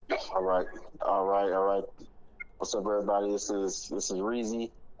All right, all right. What's up, everybody? This is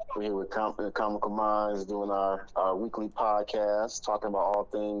Reezy. We're here with Comical Minds doing our weekly podcast, talking about all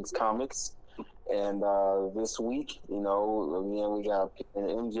things comics. And this week, again, we got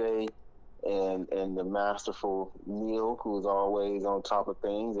MJ and the masterful Neil, who's always on top of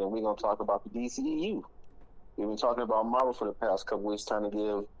things. And we're gonna talk about the DCEU. We've been talking about Marvel for the past couple weeks, trying to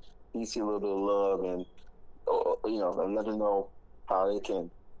give DC a little bit of love and and let them know how they can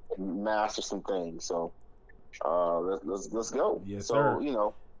master some things. So let's go. Yes, so sir. you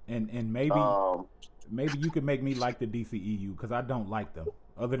know, And maybe um, maybe you could make me like the DCEU because I don't like them.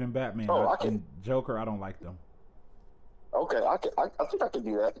 Other than Batman I can. and Joker, I don't like them. Okay, I think I can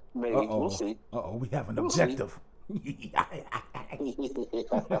do that. Maybe we'll see. We have an We'll see. objective.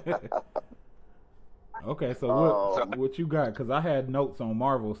 Okay, so what you got? Because I had notes on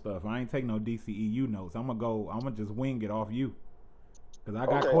Marvel stuff. I ain't take no DCEU notes. I'm gonna just wing it off you. Because I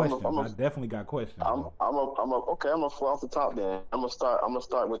got Okay, questions. I definitely got questions. Okay. I'm gonna fly off the top. Then I'm gonna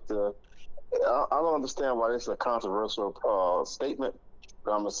start with the. I don't understand why this is a controversial statement,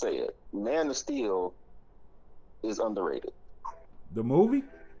 but I'm gonna say it. Man of Steel is underrated. The movie?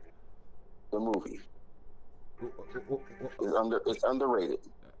 The movie it's underrated.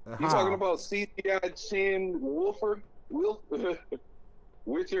 You talking about CGI Chin Wolford? Witcher?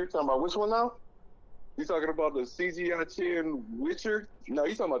 Talking about which one now? You talking about the CGI Chin Witcher? No,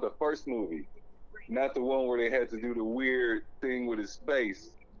 you talking about the first movie, not the one where they had to do the weird thing with his face.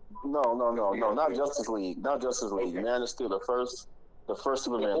 No, not Justice League. Not Justice League. Okay. Man is still the first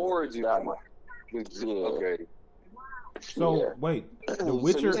Superman. The origin. That one. Yeah. Okay. So Yeah. wait, The So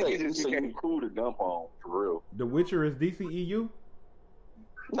Witcher. I think it just became cool to dump on, for real. The Witcher is DCEU.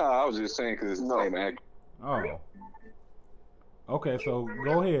 No, I was just saying because it's the same actor. Oh. Okay, so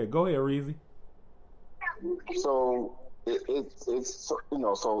go ahead, Reezy. So it's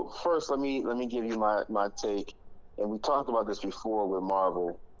so first let me give you my take, and we talked about this before with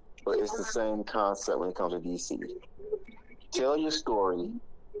Marvel, but it's the same concept when it comes to DC. Tell your story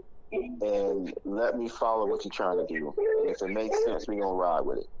and let me follow what you're trying to do. And if it makes sense, we're gonna ride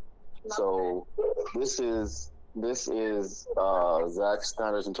with it. So this is Zack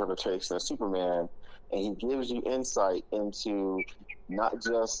Snyder's interpretation of Superman, and he gives you insight into not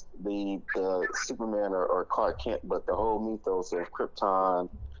just the Superman or Clark Kent, but the whole mythos of Krypton,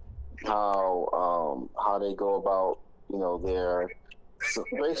 how they go about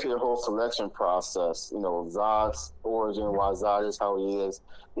basically the whole selection process. Zod's origin, why Zod is how he is.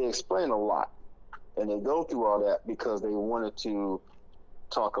 They explain a lot, and they go through all that because they wanted to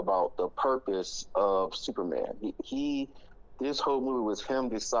talk about the purpose of Superman. This whole movie was him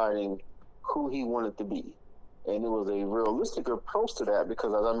deciding who he wanted to be, and it was a realistic approach to that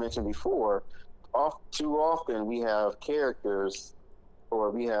because, as I mentioned before, too often we have characters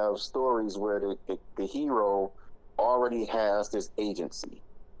or we have stories where the hero already has this agency.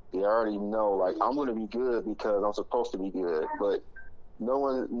 They already know, like, I'm going to be good because I'm supposed to be good, but no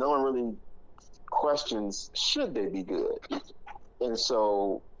one really questions should they be good. And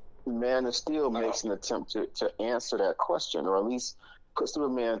so Man of Steel makes an attempt to answer that question, or at least put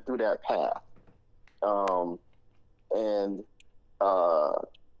Superman through that path.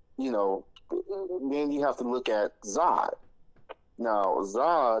 Then you have to look at Zod. Now,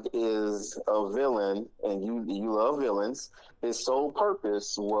 Zod is a villain, and you love villains. His sole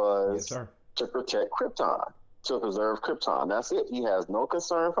purpose was to protect Krypton, to preserve Krypton. That's it. He has no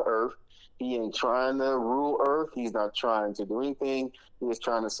concern for Earth. He ain't trying to rule Earth. He's not trying to do anything. He is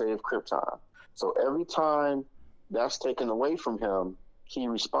trying to save Krypton. So every time that's taken away from him, he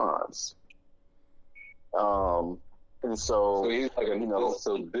responds. And so he's like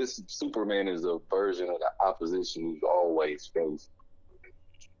so this Superman is a version of the opposition who's always faced.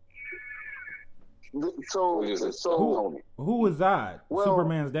 So who is Zod? Well,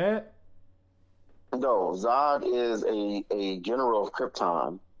 Superman's dad? No, Zod is a general of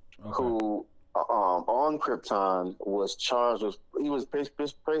Krypton who on Krypton was charged with, he was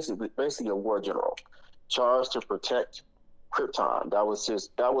basically a war general charged to protect Krypton. That was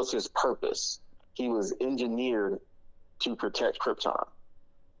his purpose. He was engineered to protect Krypton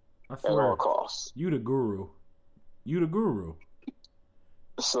at all costs. You the guru.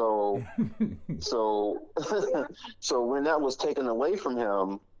 So so when that was taken away from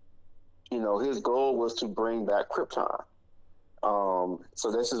him, his goal was to bring back Krypton.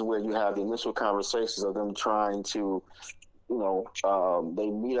 So this is where you have the initial conversations of them trying to, they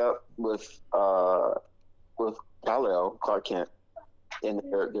meet up with Kal-El, Clark Kent, and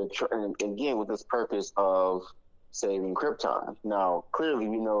they're again with this purpose of saving Krypton. Now, clearly,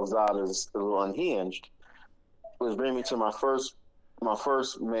 we know Zod is a little unhinged, which brings me to my first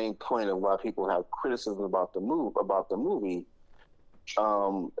main point of why people have criticism about the movie.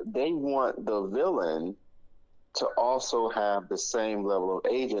 They want the villain to also have the same level of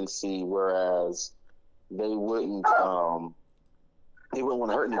agency, whereas they wouldn't want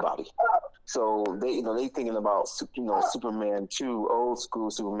to hurt anybody. So they thinking about Superman 2, old school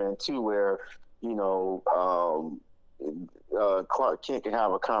Superman 2, where Clark Kent can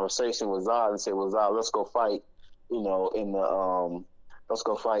have a conversation with Zod and say, "Well, Zod, let's go fight, let's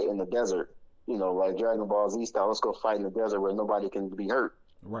go fight in the desert, like Dragon Ball Z style. Let's go fight in the desert where nobody can be hurt."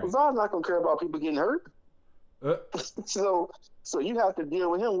 Right. Well, Zod's not gonna care about people getting hurt. So you have to deal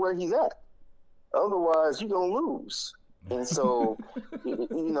with him where he's at. Otherwise, you're gonna lose. And so,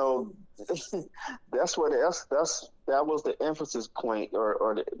 that was the emphasis point,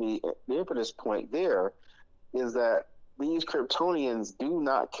 or the impetus point there, is that these Kryptonians do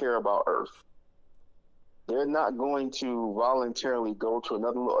not care about Earth. They're not going to voluntarily go to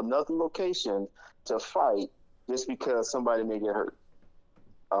another location to fight just because somebody may get hurt.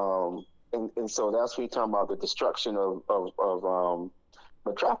 And so that's when you're talking about the destruction of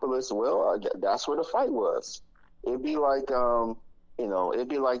Metropolis. Well, that's where the fight was. It'd be like the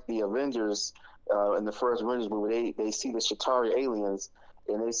Avengers in the first Avengers movie. They see the Chitauri aliens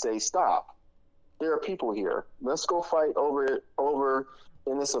and they say, "Stop! There are people here. Let's go fight over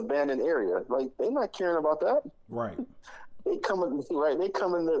in this abandoned area." Like, they're not caring about that. Right. They coming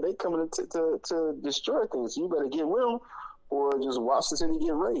to destroy things. So you better get with them, or just watch the city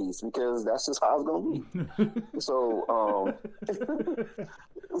get razed, because that's just how it's gonna be. So,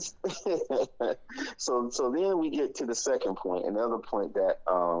 so then we get to the second point, another point that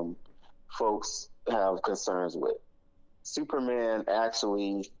folks have concerns with. Superman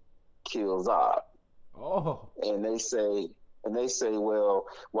actually kills Zod. Oh. And they say, well,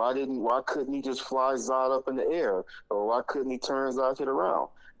 why couldn't he just fly Zod up in the air, or why couldn't he turn Zod around?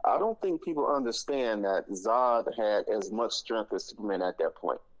 I don't think people understand that Zod had as much strength as Superman at that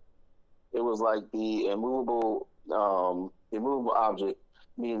point. It was like the immovable object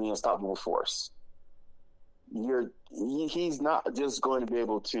meeting the unstoppable force. He's not just going to be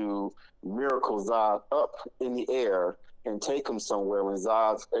able to miracle Zod up in the air and take him somewhere when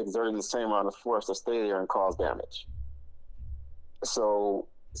Zod's exerting the same amount of force to stay there and cause damage. So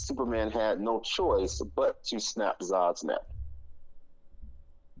Superman had no choice but to snap Zod's neck.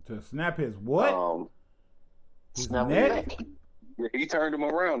 To snap his what? His snap neck? Yeah, he turned him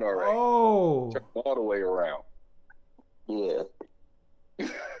around all right. Oh. Turned him all the way around. Yeah.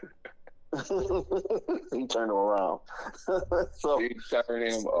 He turned him around. So he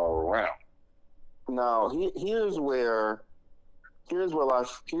turned him around. Now here's where I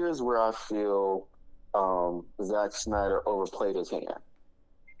feel Zack Snyder overplayed his hand.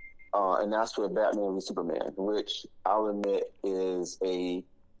 And that's with Batman v Superman, which I'll admit is a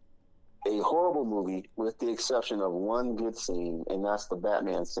horrible movie, with the exception of one good scene, and that's the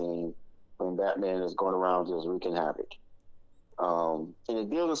Batman scene when Batman is going around just wreaking havoc. And it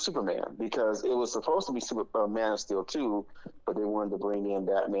deals with Superman, because it was supposed to be Man of Steel 2, but they wanted to bring in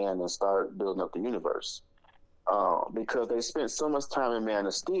Batman and start building up the universe. Because they spent so much time in Man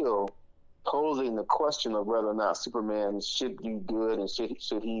of Steel posing the question of whether or not Superman should do good and should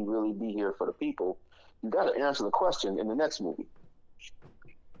he really be here for the people. You got to answer the question in the next movie.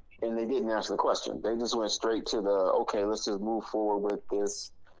 And they didn't answer the question. They just went straight to okay, let's just move forward with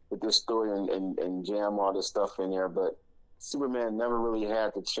this story and jam all this stuff in there. But Superman never really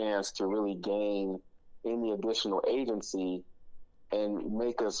had the chance to really gain any additional agency and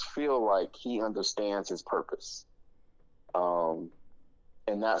make us feel like he understands his purpose.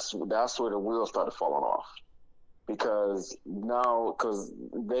 And that's where the wheels started falling off. Because you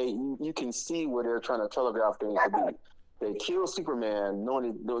can see where they're trying to telegraph things to be. They kill Superman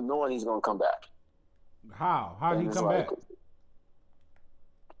knowing he's going to come back. How? How did he come back?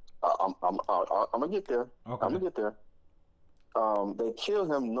 I'm going to get there. Okay. I'm going to get there. They kill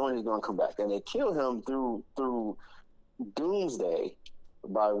him knowing he's going to come back. And they kill him through Doomsday,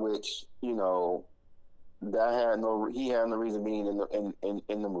 by which, he had no reason being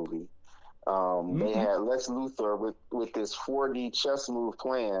in the movie. They had Lex Luthor with this 4D chess move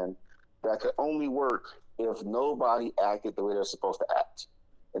plan that could only work if nobody acted the way they're supposed to act.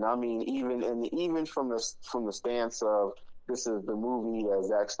 And I mean, even from the stance of, this is the movie that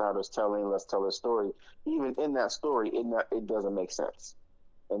Zack Snyder's telling, let's tell his story. Even in that story, it doesn't make sense.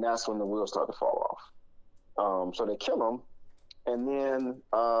 And that's when the wheels start to fall off. So they kill him. And then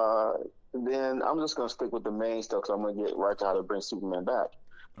I'm just going to stick with the main stuff, because I'm going to get right to how to bring Superman back.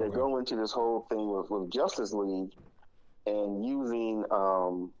 They go into this whole thing with Justice League and using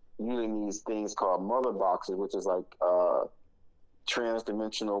these things called mother boxes, which is like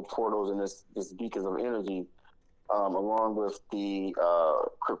trans-dimensional portals and this beacons of energy, along with the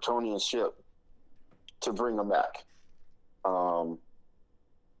Kryptonian ship to bring them back.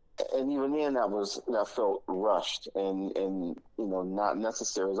 And even then, that felt rushed and not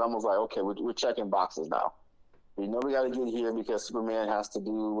necessary. It's almost like, okay, we're checking boxes now. We know we got to get here because Superman has to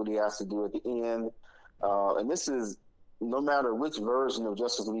do what he has to do at the end. And this is, no matter which version of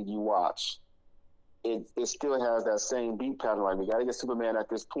Justice League you watch, it still has that same beat pattern. Like, we got to get Superman at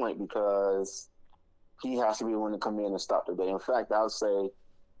this point because he has to be the one to come in and stop the day. In fact, I would say,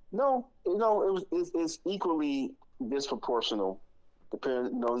 no, it's equally disproportional,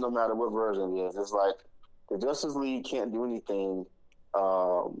 no matter what version it is. It's like the Justice League can't do anything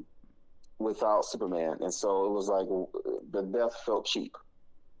without Superman, and so it was like the death felt cheap.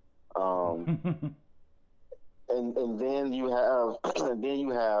 And then you have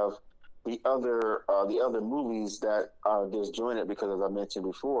the other movies that are disjointed because, as I mentioned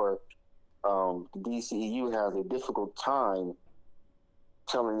before, the DCEU has a difficult time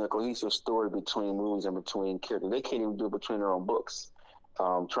telling a cohesive story between movies and between characters. They can't even do it between their own books.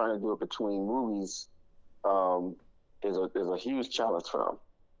 Trying to do it between movies is a huge challenge for them.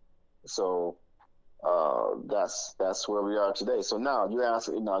 So that's where we are today. So now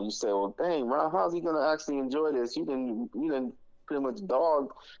you say, well, dang, Ron, how's he gonna actually enjoy this? You didn't pretty much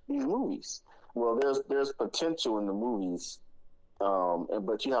dog these movies. Well, there's potential in the movies,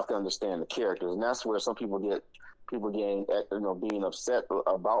 but you have to understand the characters, and that's where some people get being upset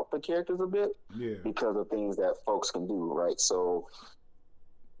about the characters a bit, because of things that folks can do, right? So,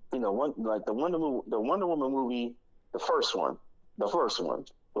 the Wonder Woman movie, the first one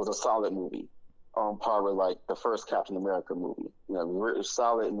was a solid movie, on par with like the first Captain America movie.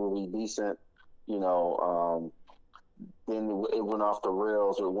 Solid movie, decent. Then it went off the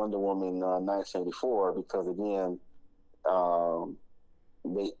rails with Wonder Woman 1984 because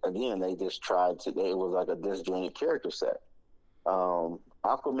they just tried to. It was like a disjointed character set.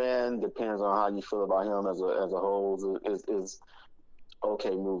 Aquaman, depends on how you feel about him as a whole, is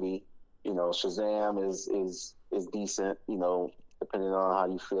okay movie. Shazam is decent. Depending on how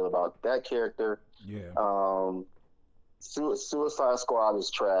you feel about that character. Yeah. Suicide Squad is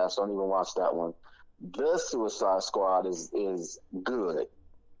trash. Don't even watch that one. The Suicide Squad is good,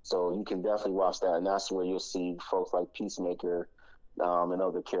 so you can definitely watch that, and that's where you'll see folks like Peacemaker and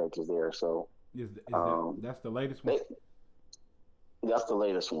other characters there. So that's the latest one? That's the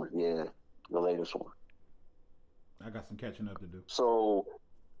latest one, yeah. The latest one. I got some catching up to do. So,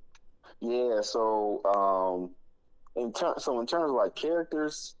 yeah, in terms of like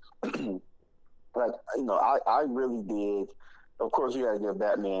characters, like, I really did. Of course, you gotta give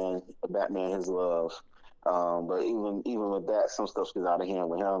Batman his love. But even with that, some stuff gets out of hand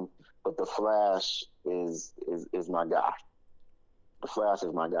with him. But the Flash is my guy. The Flash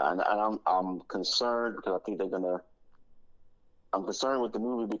is my guy, and I'm concerned because I think I'm concerned with the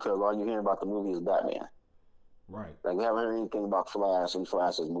movie because all you hear about the movie is Batman. Right. Like, we haven't heard anything about Flash in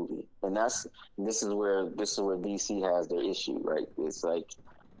Flash's movie, and this is where DC has their issue, right? It's like,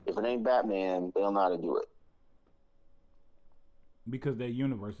 if it ain't Batman, they don't know how to do it because their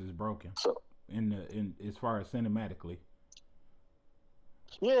universe is broken. So, in as far as cinematically.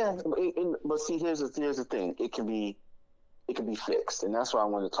 Yeah, but see, here's the thing: it can be fixed, and that's why I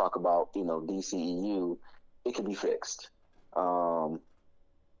want to talk about DCEU. It can be fixed.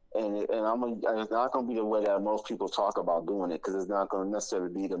 And it's not going to be the way that most people talk about doing it, because it's not going to necessarily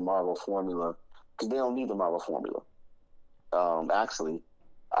be the Marvel formula, because they don't need the Marvel formula. Actually,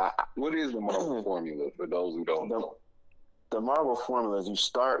 what is the Marvel formula for those who don't know? The Marvel formula is you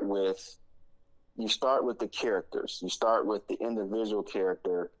start with the characters. You start with the individual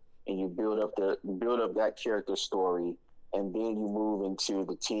character, and you build up that character story, and then you move into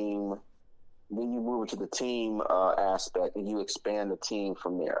the team. Then you move into the team aspect, and you expand the team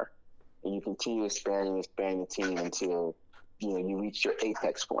from there, and you continue expanding the team until you reach your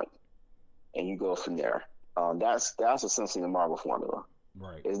apex point, and you go from there. That's essentially the Marvel formula.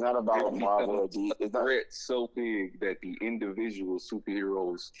 Right. It's not about Marvel. It's not threat so big that the individual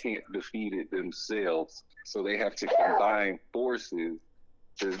superheroes can't defeat it themselves, so they have to combine forces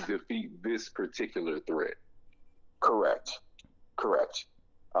to defeat this particular threat. Correct.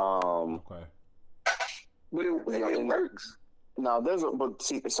 Okay. But it works. Now there's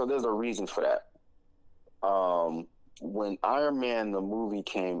a reason for that. When Iron Man the movie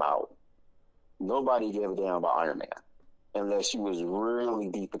came out, nobody gave a damn about Iron Man unless you was really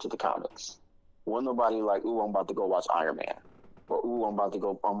deep into the comics. Wasn't nobody like, ooh, I'm about to go watch Iron Man, or ooh, I'm about to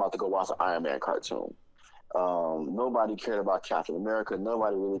go watch an Iron Man cartoon. Nobody cared about Captain America.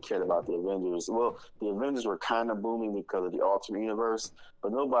 Nobody really cared about the Avengers. Well, the Avengers were kind of booming because of the alternate universe,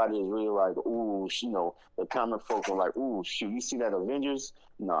 but nobody is really like, ooh, the comic folks were like, ooh, shoot, you see that Avengers?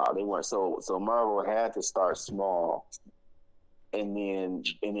 Nah, they weren't. So Marvel had to start small and then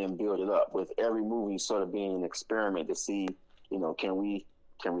build it up, with every movie sort of being an experiment to see, can we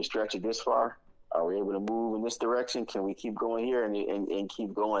stretch it this far? Are we able to move in this direction? Can we keep going here and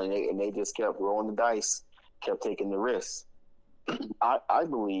keep going? And they just kept rolling the dice, kept taking the risks. I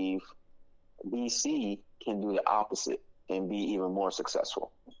believe DC can do the opposite and be even more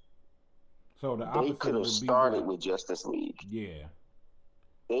successful. So they could have started with Justice League. Yeah.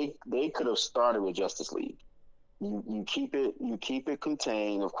 They could have started with Justice League. You keep it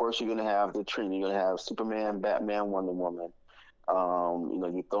contained. Of course, you're gonna have the trinity. You're gonna have Superman, Batman, Wonder Woman.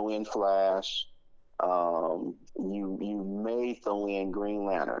 You throw in Flash. You may throw in Green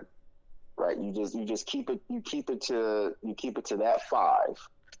Lantern, right? You just keep it to that five.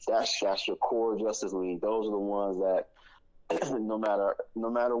 That's your core Justice League. Those are the ones that no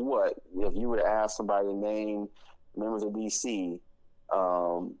matter what, if you were to ask somebody to name members of DC,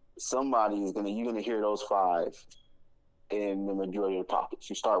 you're gonna hear those five in the majority of the topics.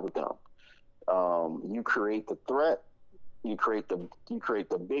 You start with them. You create the threat. You create the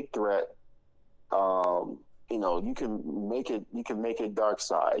big threat. You can make it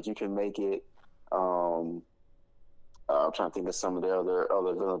Darkseid. You can make it. I'm trying to think of some of the other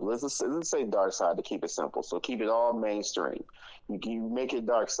villains. Let's say Darkseid to keep it simple. So keep it all mainstream. You make it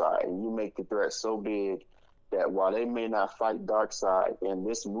Darkseid, and you make the threat so big that while they may not fight Darkseid in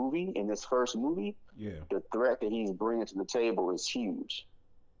this first movie, the threat that he's bringing to the table is huge.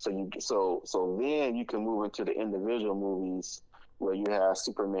 So then you can move into the individual movies where you have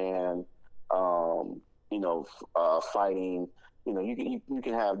Superman, fighting. You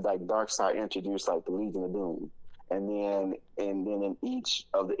can have like Darkseid introduced like the Legion of Doom, and then in each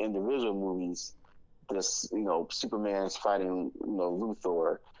of the individual movies, this Superman's fighting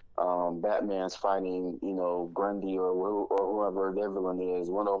Luthor, Batman's fighting Grundy or whoever their villain is.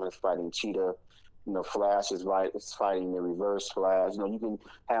 Wonder Woman is fighting Cheetah. Flash is fighting the Reverse Flash. You can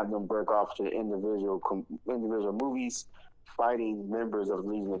have them break off to individual movies fighting members of the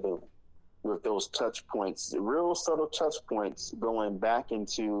Legion of Doom with those touch points, real subtle touch points going back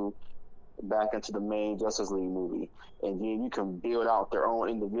into the main Justice League movie. And then you can build out their own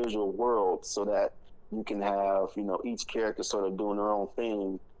individual world so that you can have, each character sort of doing their own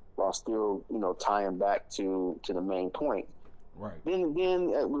thing while still, tying back to the main point. Right. Then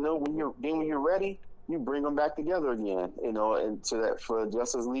when you're ready, you bring them back together again, and to that for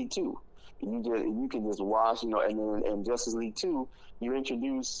Justice League 2. You can just watch, and then in Justice League 2, you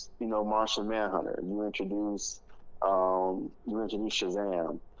introduce, Martian Manhunter. You introduce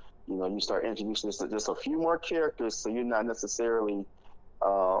Shazam. You start introducing just a few more characters, so you're not necessarily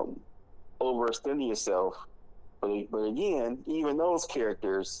overextending yourself. But again, even those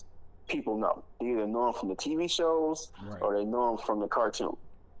characters, people know. They either know them from the TV shows, right, or they know them from the cartoon.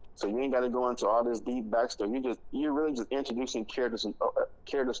 So you ain't got to go into all this deep backstory. You're really just introducing characters in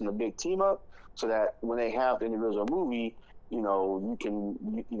the big team up, so that when they have the individual movie,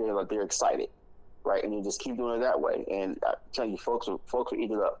 they're excited, right? And you just keep doing it that way. And I tell you, folks will eat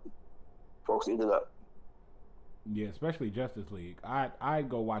it up. Folks eat it up. Yeah, especially Justice League. I'd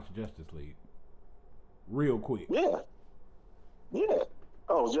go watch Justice League real quick. Yeah.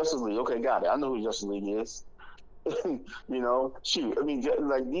 Oh, Justice League. Okay, got it. I know who Justice League is. Shoot. I mean,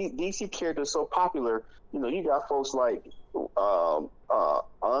 like DC characters so popular. You got folks like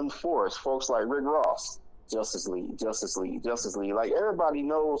Unforced, folks like Rick Ross. Justice League. Like everybody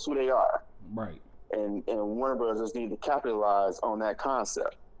knows who they are. Right. And Warner Bros. Just need to capitalize on that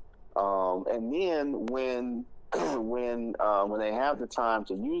concept. And then when they have the time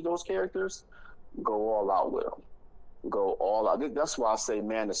to use those characters, go all out with them. Go all out. That's why I say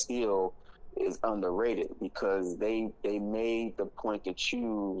Man of Steel is underrated, because they made the point to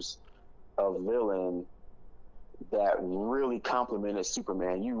choose a villain that really complemented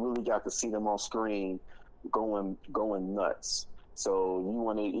Superman. You really got to see them on screen going nuts. So you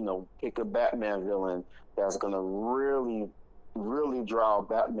want to pick a Batman villain that's going to really, really draw out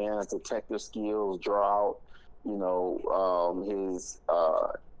Batman's detective skills, draw out his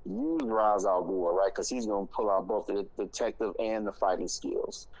use Ra's al Ghul, right? Because he's going to pull out both the detective and the fighting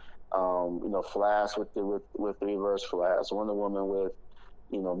skills. Flash with the Reverse Flash, Wonder Woman with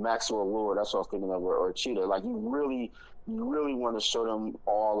Maxwell Lord. That's what I was thinking of, or Cheetah. Like you really want to show them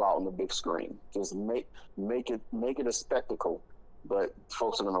all out on the big screen. Just make it a spectacle, but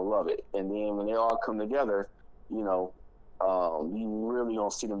folks are gonna love it. And then when they all come together, you really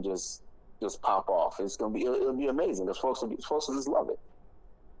don't see them just just pop off. It'll be amazing. The folks will just love it.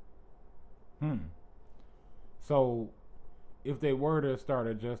 So, if they were to start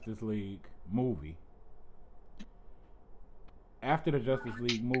a Justice League movie, after the Justice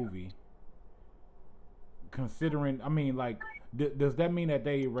League movie, considering, I mean, like, does that mean that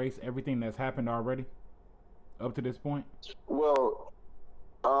they erase everything that's happened already up to this point? Well,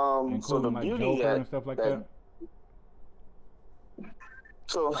 including so the like beauty Joker and stuff like that.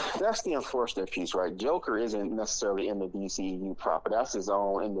 So that's the unfortunate piece, right? Joker isn't necessarily in the DCEU proper. That's his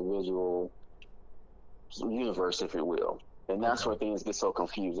own individual universe, if you will. And that's where things get so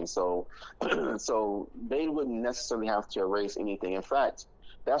confusing. So, so they wouldn't necessarily have to erase anything. In fact,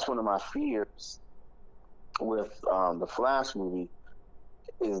 that's one of my fears with the Flash movie,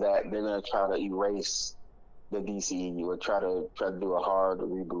 is that they're going to try to erase the DCEU or try to do a hard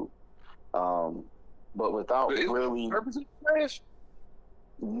reboot. But without really. Purpose of Flash?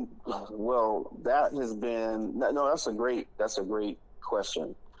 Well, that has been that's a great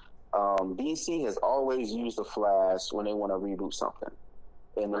question. DC has always used the Flash when they want to reboot something,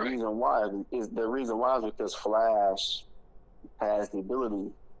 and the reason why is because Flash has the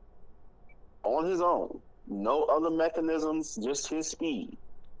ability on his own, no other mechanisms, just his speed,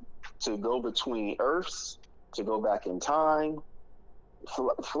 to go between Earths, to go back in time.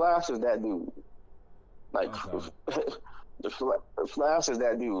 Flash is that dude. Like. Okay. The Flash is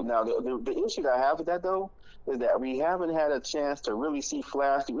that dude. Now, the issue that I have with that, though, is that we haven't had a chance to really see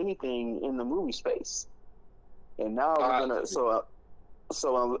Flash do anything in the movie space. And now we're gonna so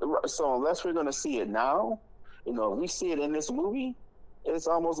unless we're gonna see it now, if we see it in this movie, it's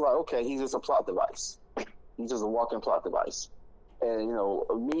almost like, okay, he's just a plot device. He's just a walking plot device. And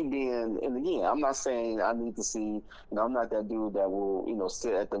me being, and again, I'm not saying I need to see. I'm not that dude that will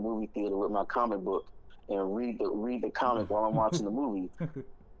sit at the movie theater with my comic book and read the comic while I'm watching the movie.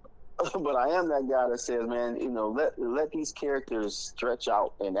 But I am that guy that says, man, let these characters stretch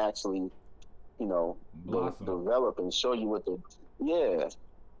out and actually, develop and show you what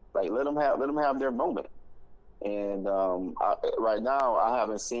like let them have their moment. And right now, I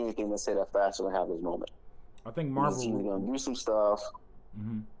haven't seen anything that say that Flash will have his moment. I think Marvel is gonna do some stuff.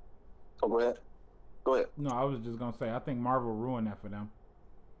 Mm-hmm. Oh, go ahead. No, I was just gonna say I think Marvel ruined that for them.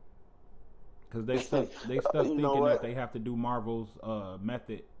 Because they stuck thinking that they have to do Marvel's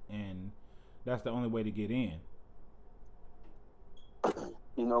method, and that's the only way to get in.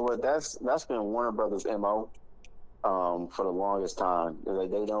 You know what? That's been Warner Brothers' MO for the longest time.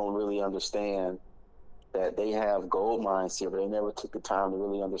 Like, they don't really understand that they have gold mines here, but they never took the time to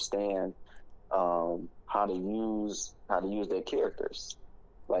really understand how to use their characters.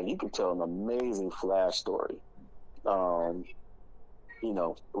 Like, you could tell an amazing Flash story.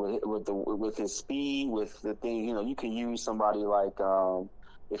 With his speed, with the thing, you can use somebody like,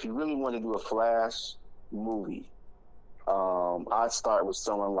 if you really want to do a Flash movie, I'd start with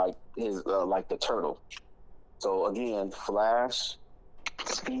someone like like the Turtle. So again, Flash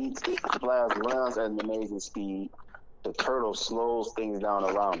runs at an amazing speed. The Turtle slows things down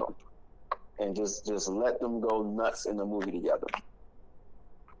around them, and just let them go nuts in the movie together.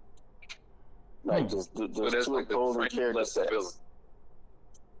 Like just two opposing character sets.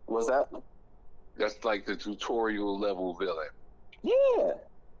 What's that? That's like the tutorial level villain. Yeah.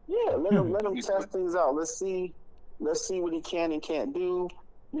 Let him test things out. Let's see what he can and can't do.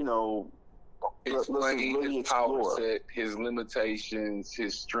 Explain really his power set, his limitations,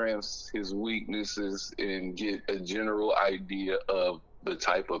 his strengths, his weaknesses, and get a general idea of the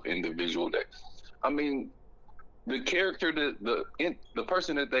type of individual that. I mean, the character the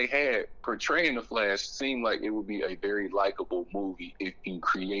person that they had portraying the Flash seemed like it would be a very likable movie if you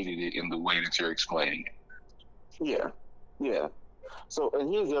created it in the way that you're explaining it. Yeah. So,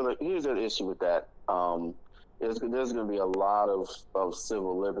 and here's the other issue with that. There's going to be a lot of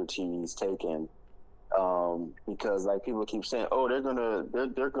civil liberties taken, because like people keep saying, oh, they're gonna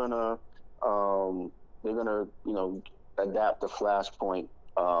adapt the Flashpoint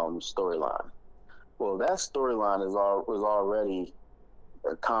storyline. Well, that storyline was already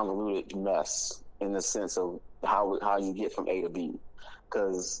a convoluted mess in the sense of how you get from A to B.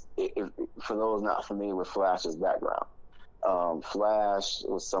 Because for those not familiar with Flash's background, Flash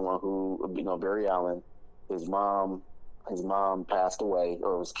was someone who, Barry Allen, his mom passed away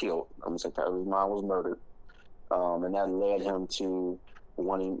or was killed. His mom was murdered, and that led him to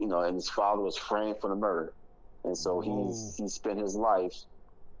wanting, and his father was framed for the murder, and so he spent his life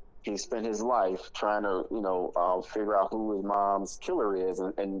trying to figure out who his mom's killer is,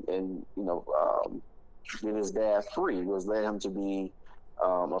 and get his dad free. Was led him to be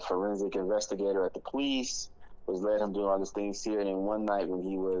a forensic investigator at the police. Was led him doing all these things here, and then one night when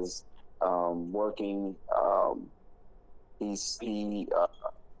he was working. He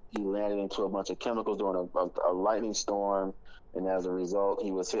landed into a bunch of chemicals during a lightning storm, and as a result,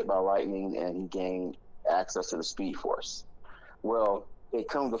 he was hit by lightning and he gained access to the Speed Force. Well, it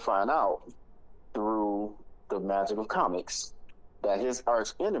comes to find out through the magic of comics that his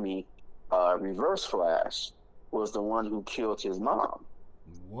arch enemy, Reverse Flash, was the one who killed his mom.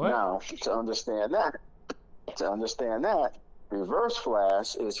 What? Now, to understand that, Reverse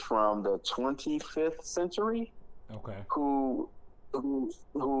Flash is from the 25th century. Okay. Who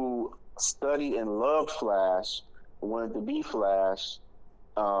studied and loved Flash, wanted to be Flash,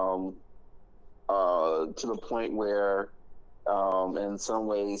 to the point where, in some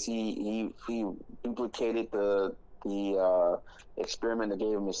ways, he duplicated the experiment that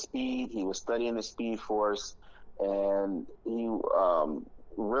gave him his speed. He was studying the Speed Force, and he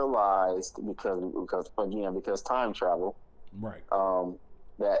realized because time travel, right,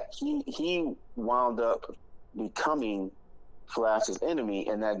 that he wound up becoming Flash's enemy,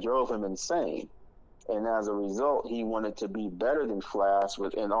 and that drove him insane. And as a result, he wanted to be better than Flash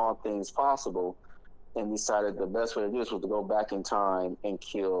in all things possible, and decided the best way to do this was to go back in time and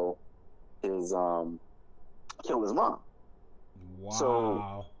kill his mom. Wow.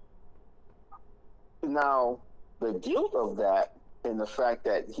 So now the guilt of that, and the fact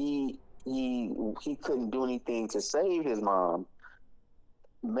that he couldn't do anything to save his mom,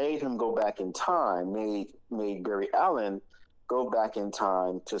 made him go back in time, made Barry Allen go back in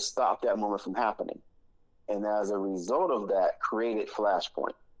time to stop that moment from happening. And as a result of that, created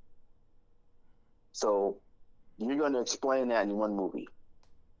Flashpoint. So you're going to explain that in one movie.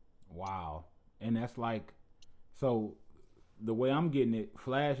 Wow. And that's like, so the way I'm getting it,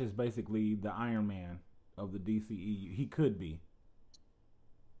 Flash is basically the Iron Man of the DCEU. He could be.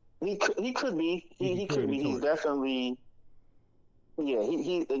 He could be. He could be. He's definitely... Yeah,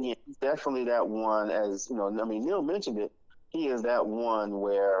 he's definitely that one. As you know, I mean, Neil mentioned it. He is that one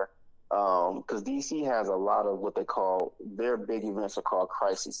where, because DC has a lot of what they call their big events are called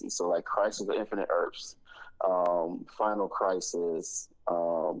crises. So like Crisis of Infinite Earths, Final Crisis,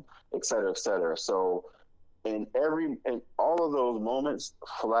 et cetera, et cetera. So in all of those moments,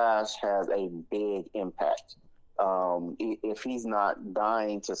 Flash has a big impact. If he's not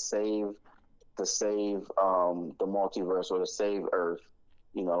dying to save the multiverse or to save Earth,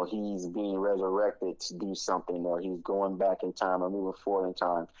 you know, he's being resurrected to do something, or he's going back in time or moving forward in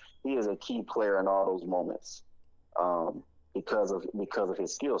time. He is a key player in all those moments, because of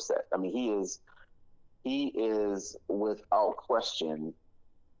his skill set. I mean, he is without question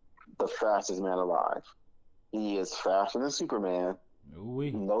the fastest man alive. He is faster than Superman.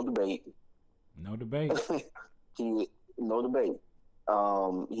 Ooh-wee. No debate. No debate. No debate.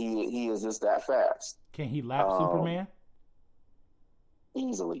 He is just that fast. Can he lap Superman?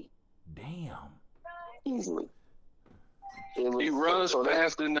 Easily. Damn. Easily. He runs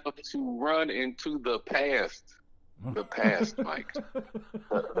fast enough to run into the past. The past, Mike.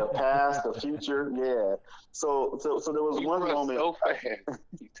 The past, the future, yeah. So there was one moment. So fast.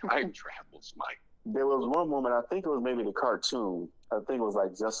 He time travels, Mike. There was one moment. I think it was maybe the cartoon. I think it was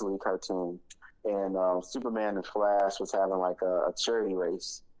like Justice League cartoon, and Superman and Flash was having like a charity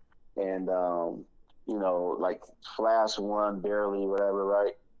race, and you know, like Flash won barely, whatever,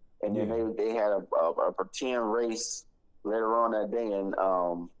 right? And then they had a pretend race later on that day, and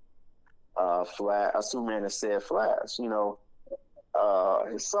Superman has said, Flash, you know,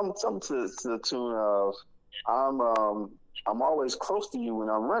 some to the tune of, I'm always close to you when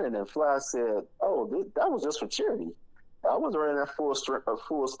I'm running, and Flash said, "Oh, that was just for charity. I was running at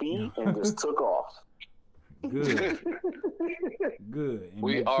full speed and just took off." Good. Good. And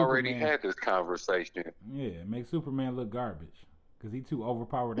we already had this conversation. Yeah, make Superman look garbage because he's too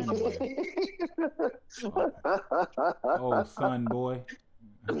overpowered anyway. Oh, son, boy.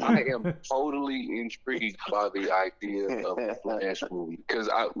 I am totally intrigued by the idea of the Flash movie, because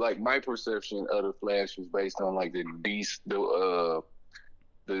my perception of the Flash was based on like the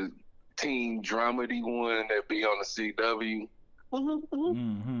teen dramedy one that be on the CW.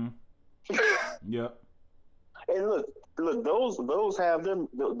 Mm-hmm. Yep. And look, those have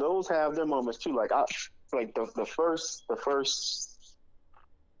their moments too. Like the first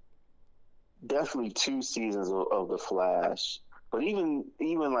definitely 2 seasons of the Flash. But even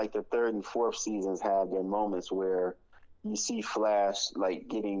like the 3rd and 4th seasons have their moments where you see Flash like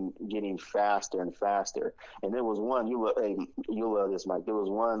getting faster and faster. And there was one you'll love this, Mike. There was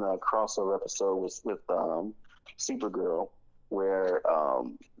one crossover episode with Supergirl where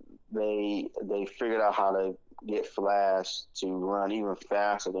they figured out how to get Flash to run even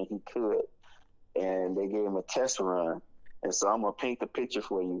faster than he could, and they gave him a test run. And so I'm gonna paint the picture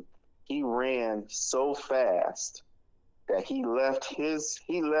for you. he ran so fast that he left his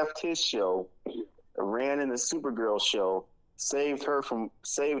show, ran in the Supergirl show, saved her from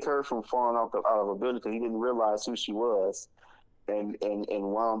falling out of a building because he didn't realize who she was, and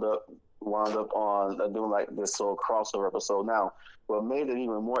wound up on doing like this sort of crossover episode. Now, what made it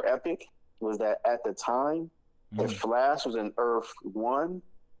even more epic was that at the time, if Flash was in Earth 1,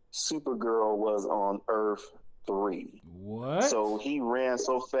 Supergirl was on Earth 3. What? So he ran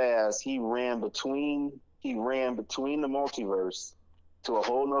so fast, he ran between the multiverse to a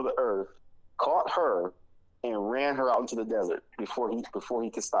whole nother Earth, caught her, and ran her out into the desert before he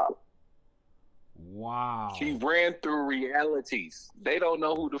could stop. Wow. He ran through realities. They don't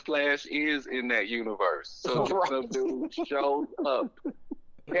know who the Flash is in that universe. So some dude shows up,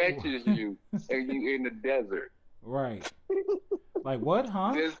 catches you, and you in the desert. Right. Like what,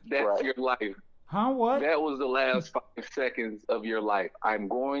 huh? That's your life. Huh, what? That was the last 5 seconds of your life. I'm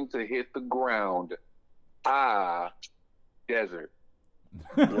going to hit the ground. Desert.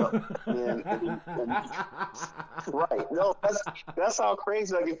 Yep. Right. No, that's how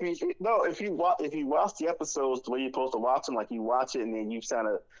crazy. Like if you watch the episodes the way you're supposed to watch them, like you watch it and then you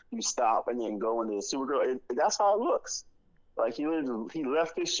stop and then go into the Supergirl. That's how it looks. Like he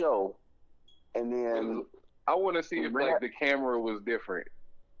left his show, and then I want to see if like the camera was different.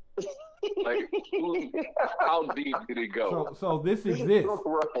 Like how deep did it go? So this exists.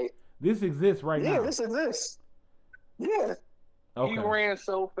 Right. This exists right now. Yeah, this exists. Yeah. Okay. He ran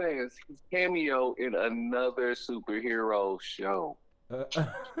so fast. He cameo in another superhero show.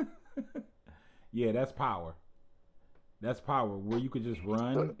 Yeah, that's power. That's power. Where you could just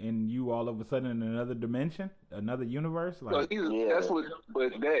run and you all of a sudden in another dimension, another universe. Like But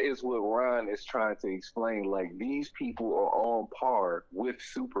that is what Ron is trying to explain. Like these people are on par with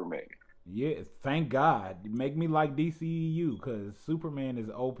Superman. Yeah, thank God. Make me like DCEU because Superman is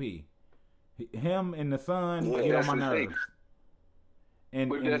OP. Him and the Sun get on my nerves.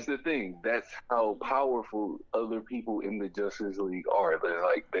 But that's the thing. That's how powerful other people in the Justice League are. They're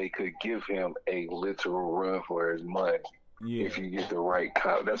like they could give him a literal run for his money if you get the right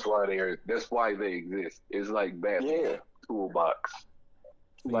cop. That's why they exist. It's like Batman toolbox.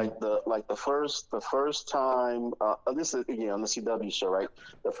 Like the first time this is again on the CW show, right?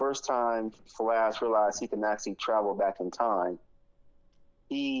 The first time Flash realized he can actually travel back in time.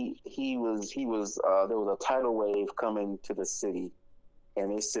 He was there was a tidal wave coming to the city. And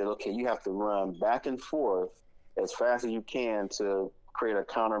they said, okay, you have to run back and forth as fast as you can to create a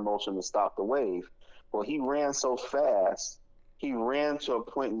counter motion to stop the wave. Well, he ran so fast, he ran to a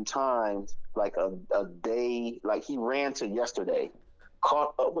point in time, like a day, like he ran to yesterday,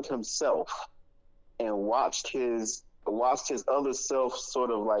 caught up with himself, and watched his other self sort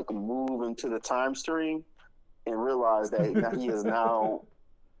of like move into the time stream, and realized that he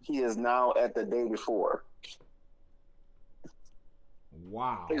is now at the day before.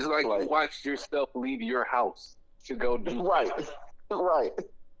 Wow. It's like you watched yourself leave your house to go do right.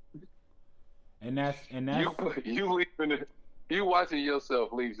 And that's you watching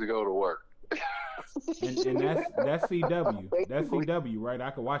yourself leave to go to work. and that's CW. That's CW, right?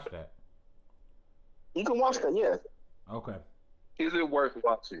 I could watch that. You can watch that, yeah. Okay. Is it worth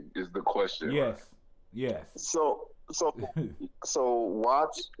watching? Is the question. Yes. Right? Yes. So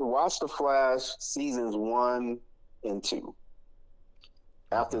watch The Flash seasons 1 and 2.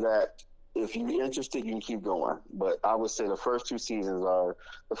 After that, if you're interested, you can keep going. But I would say the first two seasons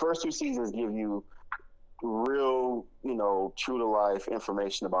give you real, true to life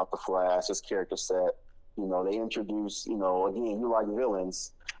information about the Flash, his character set. They introduce, again, you like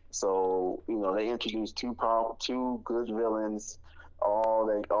villains. So, they introduce two good villains. They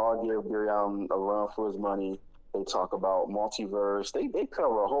all give Barry Allen a run for his money. They talk about multiverse. They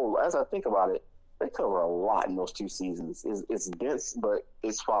cover a whole, as I think about it, they cover a lot in those 2 seasons. It's dense, but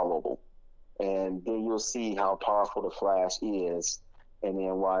it's followable. And then you'll see how powerful the Flash is, and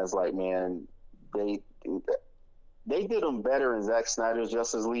then why it's like, man, they did them better in Zack Snyder's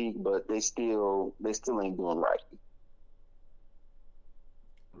Justice League, but they still ain't doing right.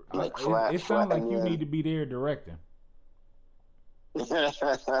 Like it sounds like you need to be there directing.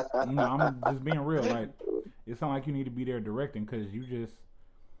 I'm just being real. Like it sounds like you need to be there directing because you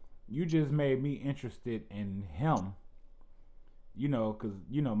just made me interested in him. Because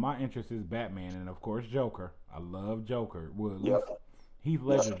my interest is Batman and of course Joker. I love Joker. Well, Heath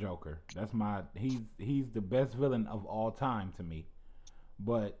Ledger Joker. That's he's the best villain of all time to me.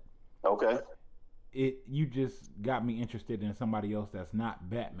 But you just got me interested in somebody else that's not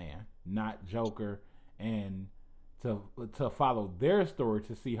Batman, not Joker, and to follow their story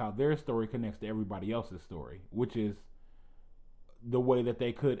to see how their story connects to everybody else's story, which is the way that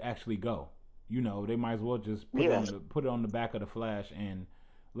they could actually go. You know, they might as well just put it on the back of the Flash and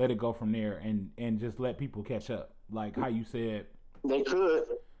let it go from there, and just let people catch up. Like how you said, they could.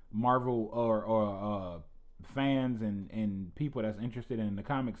 Marvel or fans and people that's interested in the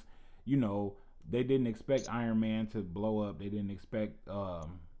comics, you know, they didn't expect Iron Man to blow up. They didn't expect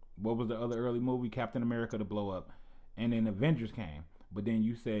what was the other early movie, Captain America, to blow up, and then Avengers came. But then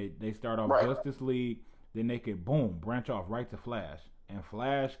you said they start off Justice League, then they could boom branch off right to Flash, and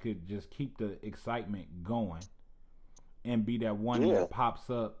Flash could just keep the excitement going and be that one that pops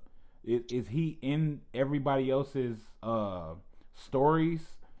up. Is he in everybody else's stories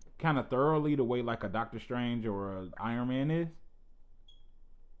kind of thoroughly the way like a Doctor Strange or a Iron Man is?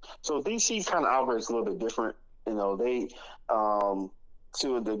 So DC kind of operates a little bit different. You know, they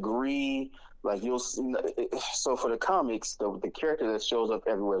to a degree, like you'll see. So for the comics, the character that shows up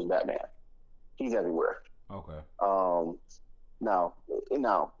everywhere is Batman. He's everywhere. Okay. Now,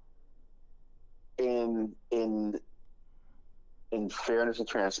 in fairness and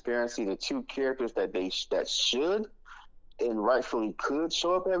transparency, the two characters that should and rightfully could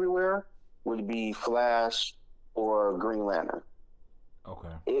show up everywhere would be Flash or Green Lantern.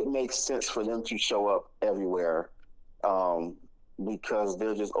 Okay. It makes sense for them to show up everywhere because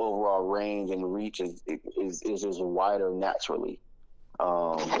their just overall range and reach is just wider naturally,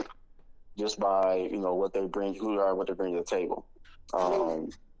 just by what they bring, who they are, what they bring to the table.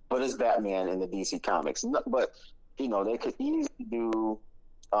 But it's Batman in the DC comics. But they could easily do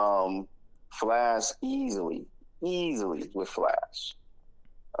Flash easily with Flash,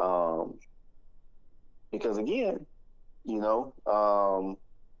 because again, the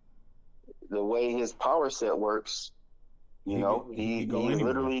way his power set works, he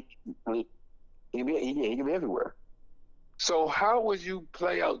literally he can be everywhere. So how would you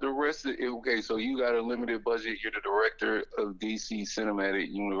play out the rest of it? Okay, so you got a limited budget. You're the director of DC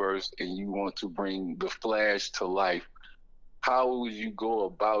Cinematic Universe, and you want to bring the Flash to life. How would you go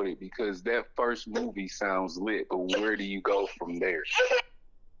about it? Because that first movie sounds lit, but where do you go from there?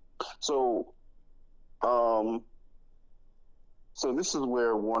 So this is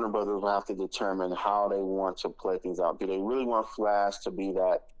where Warner Brothers will have to determine how they want to play things out. Do they really want Flash to be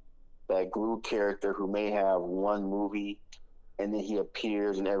that glue character who may have one movie and then he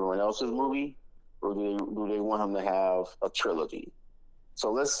appears in everyone else's movie, or do they want him to have a trilogy?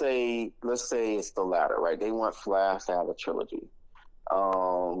 So let's say it's the latter, right? They want Flash to have a trilogy,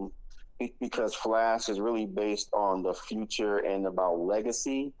 because Flash is really based on the future and about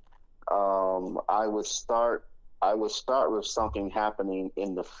legacy. I would start with something happening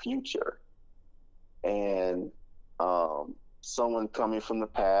in the future, and someone coming from the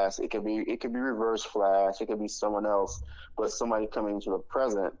past. It could be Reverse Flash. It could be someone else, but somebody coming into the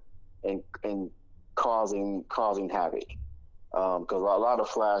present and causing havoc. Because a lot of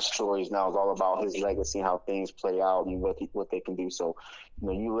Flash stories now is all about his legacy, how things play out, and what they can do. So,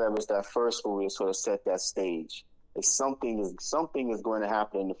 you leverage that first movie to sort of set that stage. If something is going to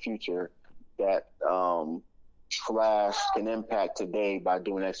happen in the future that Flash can impact today by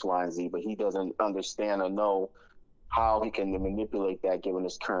doing X, Y, and Z, but he doesn't understand or know how he can manipulate that given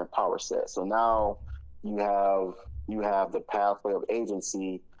his current power set. So now you have the pathway of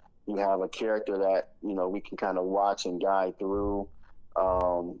agency. You have a character that we can kind of watch and guide through,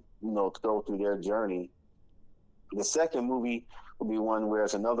 to go through their journey. The second movie will be one where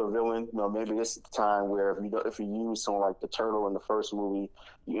it's another villain. Maybe this is the time where if you use someone like the Turtle in the first movie,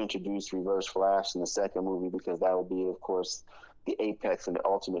 you introduce Reverse Flash in the second movie, because that will be, of course, the apex and the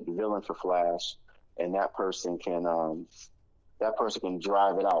ultimate villain for Flash, and that person can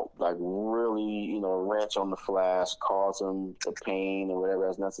drive it out, like really, wrench on the Flash, cause him the pain or whatever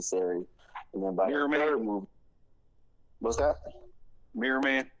is necessary. And then by the third movie, what's that? Mirror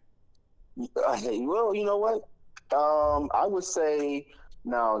Man? Well, you know what? I would say,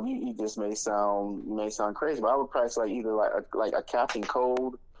 now you just may sound crazy, but I would probably say either like a Captain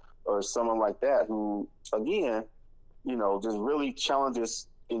Cold or someone like that, who again, just really challenges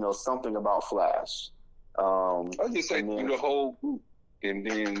something about Flash. I just say the whole, and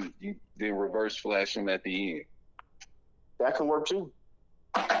then you Reverse Flash him at the end. That can work too.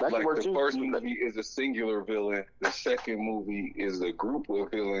 The first movie is a singular villain. The second movie is a group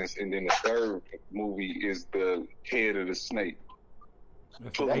of villains, and then the third movie is the head of the snake.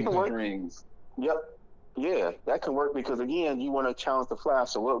 That can work. Yep. Yeah, that can work, because again, you want to challenge the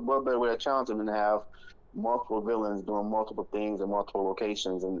Flash. So what better way to challenge him than to have multiple villains doing multiple things in multiple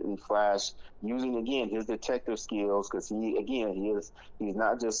locations, and Flash using again his detective skills, because he's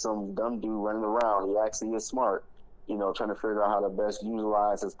not just some dumb dude running around. He actually is smart, trying to figure out how to best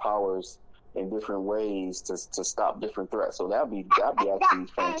utilize his powers in different ways to stop different threats. So that'd be actually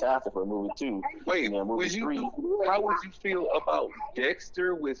fantastic for movie 2. Wait, and then movie 3. How would you feel about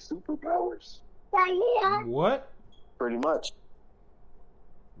Dexter with superpowers? What? Pretty much.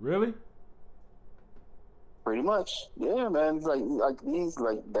 Really? Pretty much. Yeah, man. He's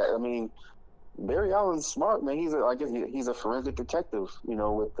like that. I mean, Barry Allen's smart, man. I guess he's a forensic detective,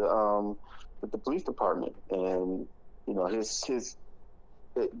 with the police department, and his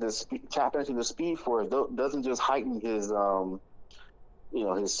tapping into the Speed Force doesn't just heighten his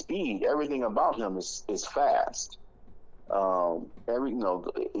his speed. Everything about him is fast. So basically,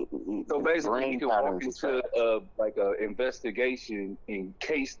 you can walk into like an investigation and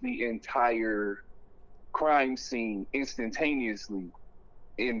case the entire crime scene instantaneously,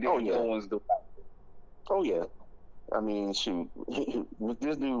 and then no one's the. Oh yeah, I mean, shoot,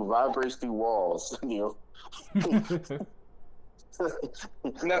 this dude vibrates through walls,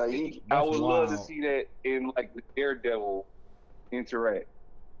 Now, I would love to see that in like the Daredevil interact.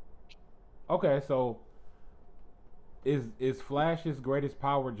 Okay, so is Flash's greatest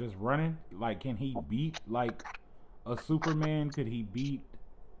power just running? Like, can he beat like a Superman? Could he beat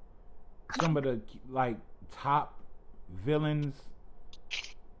some of the like top villains,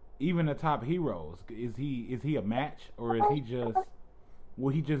 even the top heroes? Is he a match, or will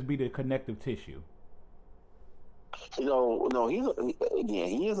he just be the connective tissue? No, he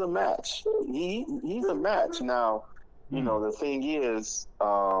is a match. He's a match. Now, the thing is,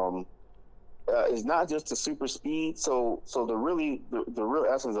 it's not just the super speed. So the real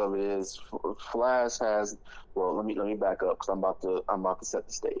essence of it is Flash has. Well, let me back up because I'm about to set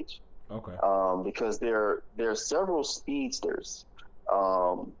the stage. Okay. Because there are several speedsters.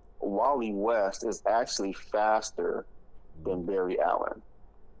 Wally West is actually faster than Barry Allen.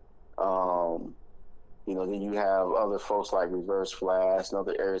 Then you have other folks like Reverse Flash and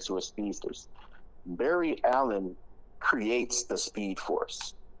other areas who are speedsters. Barry Allen creates the Speed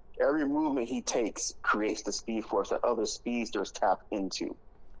Force. Every movement he takes creates the Speed Force that other speedsters tap into. Okay.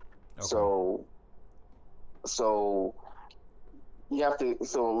 So you have to.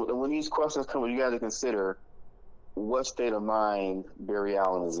 So when these questions come, you got to consider what state of mind Barry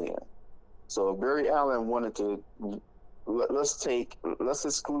Allen is in. So if Barry Allen wanted to, let's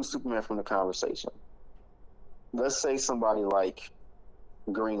exclude Superman from the conversation. Let's say somebody like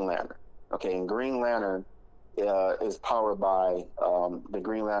Green Lantern. Okay, and Green Lantern is powered by the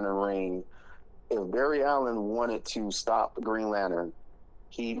Green Lantern ring. If Barry Allen wanted to stop Green Lantern,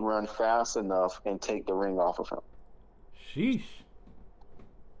 he'd run fast enough and take the ring off of him. Sheesh.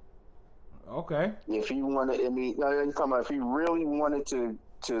 Okay. If he wanted, you're talking about if he really wanted to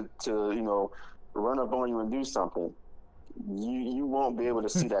run up on you and do something, you won't be able to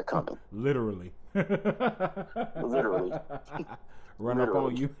see that coming. Literally. Literally. Run up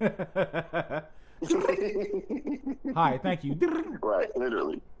on you. Hi, thank you. Right,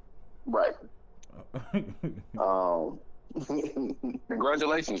 literally. Right.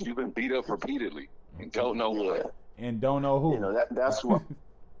 Congratulations, you've been beat up repeatedly and don't know what. And don't know who. That's what.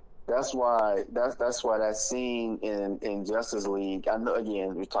 That's why that scene in Justice League. I know,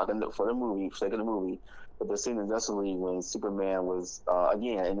 again, we're talking for the movie, for the sake of the movie, but the scene in Justice League when Superman was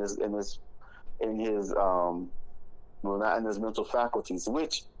again in his not in his mental faculties,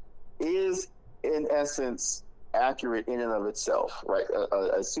 which is in essence accurate in and of itself, right?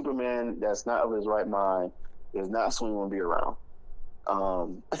 A Superman that's not of his right mind is not someone you want to be around.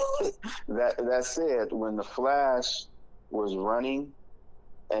 That said, when the Flash was running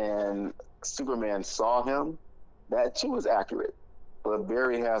and Superman saw him, that too is accurate. But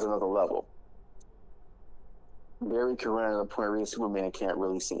Barry has another level. Barry can run at a point where Superman can't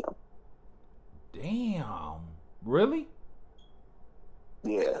really see him. Damn. Really?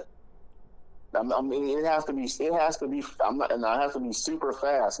 Yeah. I mean, it has to be. I have to be super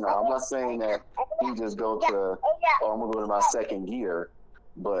fast. Now, I'm not saying that he just go to, I'm gonna go to my second gear,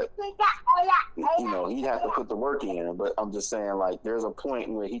 but he'd have to put the work in. But I'm just saying, like, there's a point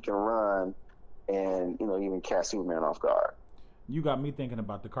where he can run and even catch Superman off guard. You got me thinking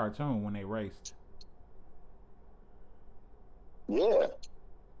about the cartoon when they raced. Yeah.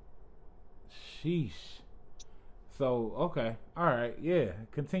 Sheesh. So, okay. All right. Yeah.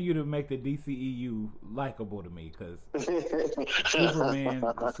 Continue to make the DCEU likable to me, because Superman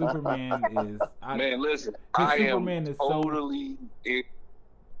is... Man, listen. I Superman am is totally...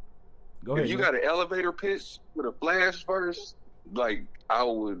 Go ahead. If you got an elevator pitch with a Flash verse, like,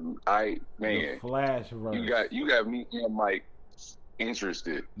 man. The Flash verse. You got me and Mike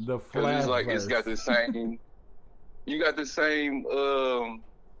interested. The Flash it's like, verse. it's got the same... You got the same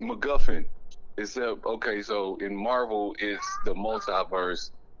MacGuffin. Except, okay, so in Marvel, it's the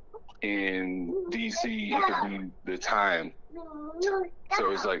multiverse. in DC, it could be the time.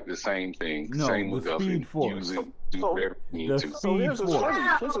 So it's like the same thing. No, same the look of Speed it. Force. Use it, do whatever you need to. So Speed here's what's Force.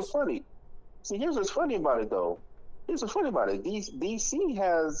 funny. Here's what's funny. See, here's what's funny about it, though. Here's what's funny about it. DC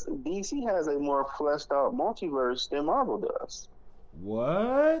has a more fleshed out multiverse than Marvel does.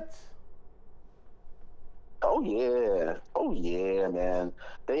 What? Oh yeah, man.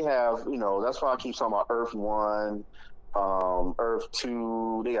 They have, that's why I keep talking about Earth 1, Earth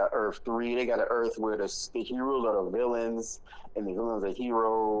 2. They got Earth 3. They got an Earth where the heroes are the villains and the villains are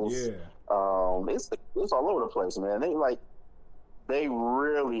heroes. Yeah. It's all over the place, man. They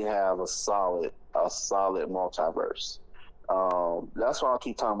really have a solid multiverse. That's why I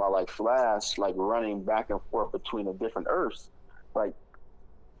keep talking about like Flash, like running back and forth between the different Earths. Like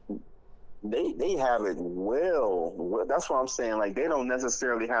they have it well. That's what I'm saying. Like they don't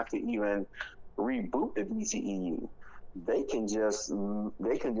necessarily have to even reboot the DCEU. They can just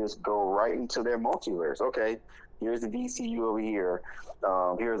go right into their multiverse. Okay, here's the DCU over here.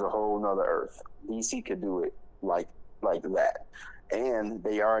 Here's a whole nother Earth. DC could do it like that, and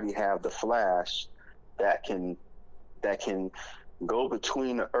they already have the Flash that can go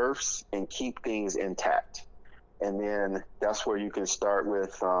between the Earths and keep things intact. And then that's where you can start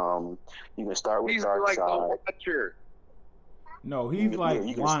with. He's like Darkseid. a Watcher. No, he's like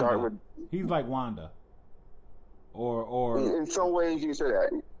you can Wanda. start with. He's like Wanda. Or In some ways, you can say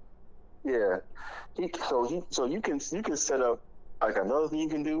that. Yeah. So you can set up like another thing you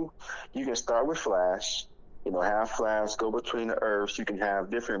can do. You can start with Flash. Have Flash go between the Earths. You can have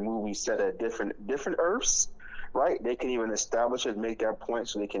different movies set at different Earths, right? They can even establish it, make that point,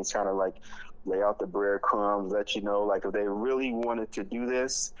 so they can kind of like lay out the breadcrumbs, let you know, like if they really wanted to do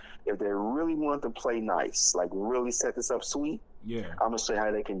this, if they really wanted to play nice, like really set this up sweet. yeah. I'm gonna show you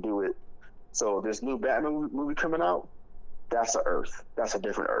how they can do it. So this new Batman movie coming out, that's a Earth. That's a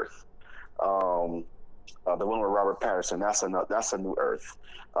different Earth. The one with Robert Pattinson, that's a new Earth.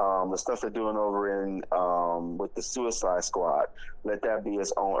 The stuff they're doing over in with the Suicide Squad, let that be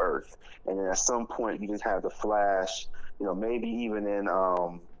its own Earth. And then at some point, you just have the Flash. Maybe even in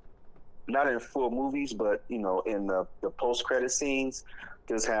not in full movies, but in the post-credit scenes,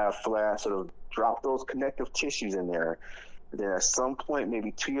 just have Flash sort of drop those connective tissues in there. And then at some point,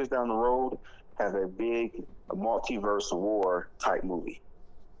 maybe 2 years down the road, have a big multiverse war type movie.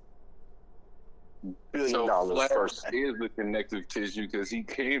 $1 billion Flash first. is the connective tissue because he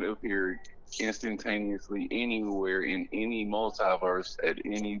can appear instantaneously anywhere in any multiverse at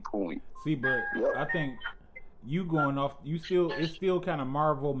any point. See, but Yep. I think you going off. It's still kind of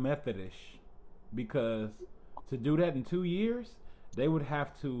Marvel methodish, because to do that in 2 years, they would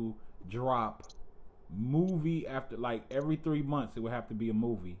have to drop movie after, like every 3 months. It would have to be a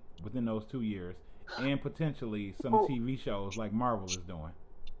movie within those 2 years, and potentially some TV shows like Marvel is doing.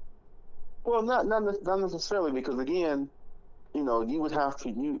 Well, not necessarily, because again, you would have to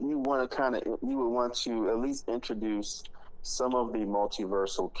you would want to at least introduce some of the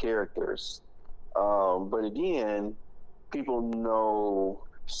multiversal characters. But again, people know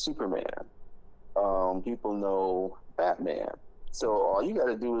Superman. People know Batman. So all you got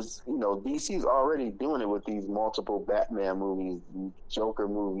to do is, DC's already doing it with these multiple Batman movies, Joker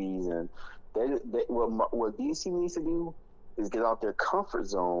movies, and what DC needs to do is get out their comfort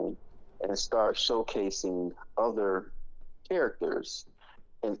zone and start showcasing other characters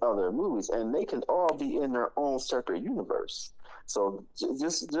in other movies, and they can all be in their own separate universe. So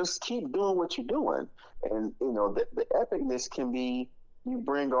just keep doing what you're doing, and the epicness can be you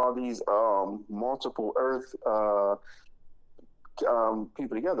bring all these multiple Earth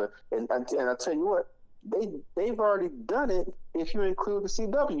people together, and I tell you what, they've already done it if you include the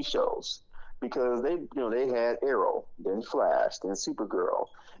CW shows, because they had Arrow, then Flash, then Supergirl.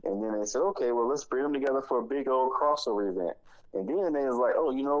 And then they said, okay, well, let's bring them together for a big old crossover event. And then they was like,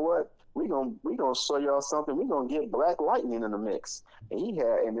 oh, you know what? We gonna show y'all something. We gonna get Black Lightning in the mix. And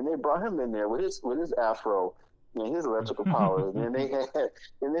then they brought him in there with his afro and his electrical powers. And then they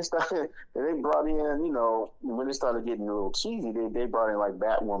brought in, when they started getting a little cheesy, they brought in like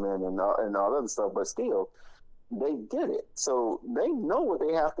Batwoman and all that other stuff. But still, they did it. So they know what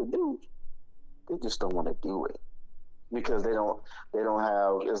they have to do. They just don't want to do it, because they don't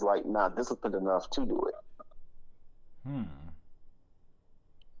have, it's like not disciplined enough to do it.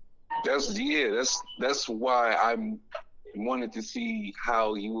 That's why I wanted to see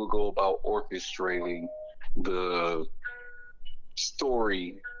how you would go about orchestrating the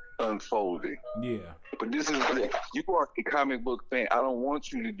story unfolding. Yeah. But this is, you are a comic book fan. I don't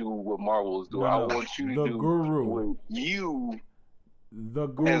want you to do what Marvel is doing. I want you to do what you, the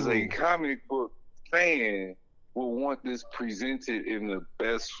guru, as a comic book fan, will want this presented in the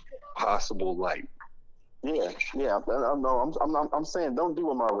best possible light. Yeah. I'm saying don't do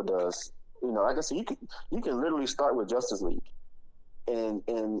what Marvel does. You know, like I said, you can literally start with Justice League, and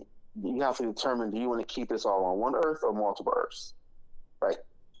you have to determine, do you want to keep this all on one Earth or multiple Earths, right?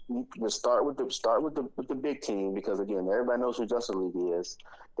 You just start with the big team, because again, everybody knows who Justice League is.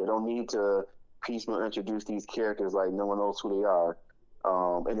 They don't need to piecemeal introduce these characters like no one knows who they are.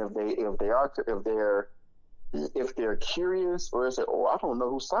 And if they're curious, or say, oh, I don't know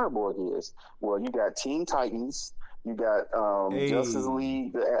who Cyborg is, well, you got Teen Titans, you got Justice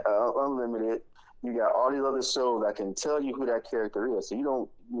League Unlimited, you got all these other shows that can tell you who that character is. So you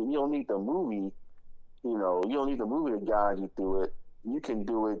don't need the movie, you don't need the movie to guide you through it. You can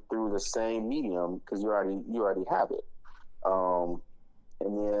do it through the same medium because you already have it. And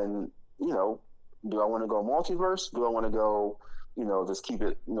then, do I want to go multiverse? Do I want to go, just keep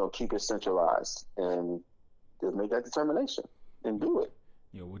it centralized, and just make that determination and do it.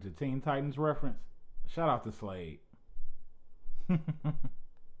 Yeah, with the Teen Titans reference, shout out to Slade.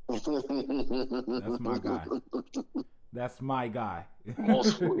 That's my guy.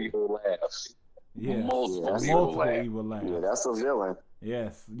 Multiple evil laughs. Yes. Multiple evil laughs. Yeah, that's a villain.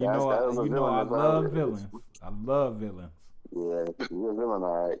 Yes. I love villains. I love villains. Yeah, you're a villain,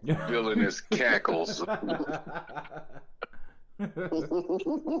 all right. Villainous cackles. But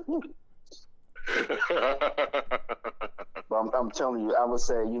I'm telling you, I would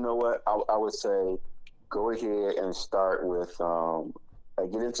say, you know what? I would say, go ahead and start with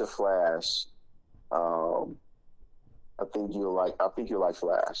get into Flash. I think you'll like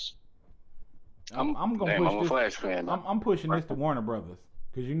Flash. I'm gonna push I'm this. A Flash fan. I'm pushing this to Warner Brothers,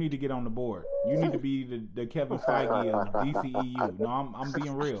 because you need to get on the board. You need to be the Kevin Feige of DCEU. No, I'm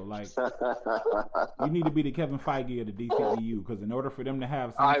being real. Like, you need to be the Kevin Feige of the DCEU, because in order for them to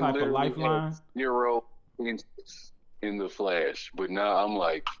have some type of lifeline, 0 interest in the Flash. But now I'm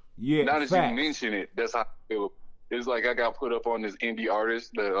like, now that you mention it, that's how I feel. It's like I got put up on this indie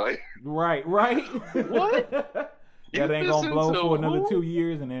artist that like. Right. What? That ain't gonna blow for another 2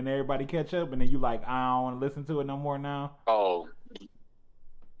 years, and then everybody catch up, and then you like, I don't want to listen to it no more now. Oh,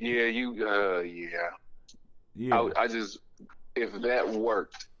 yeah, yeah. I just, if that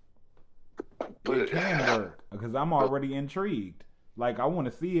worked, but it can work, because I'm already intrigued. Like, I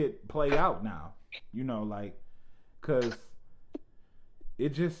want to see it play out now. Because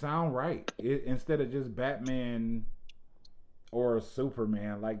it just sound right. Instead of just Batman or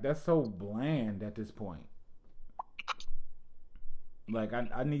Superman, like, that's so bland at this point. Like,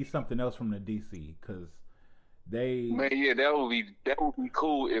 I need something else from the DC, because that would be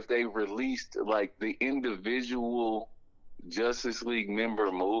cool if they released like the individual Justice League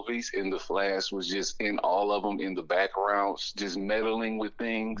member movies, and the Flash was just in all of them in the background, just meddling with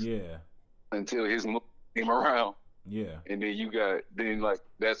things. Yeah. Until his movie came around. Yeah. And then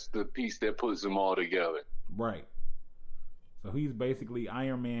that's the piece that puts them all together. Right. So he's basically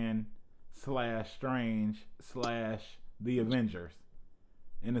Iron Man / Strange / the Avengers,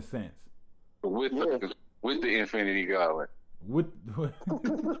 in a sense. With the Infinity Gauntlet. With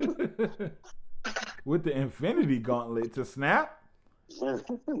the Infinity Gauntlet to snap.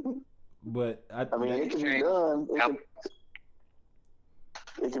 But it can be done.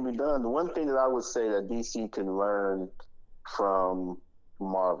 It can be done. The one thing that I would say that DC can learn from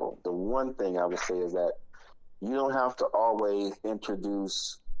Marvel, the one thing I would say is that you don't have to always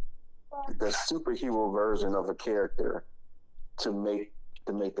introduce the superhero version of a character to make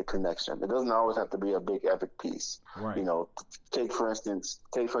the connection. It doesn't always have to be a big epic piece. Right. Take for instance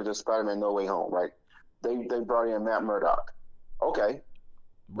Spider-Man No Way Home, right? They brought in Matt Murdock. Okay.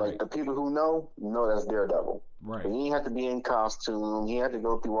 Right. Like, the people who know that's Daredevil. Right. But he didn't have to be in costume. He had to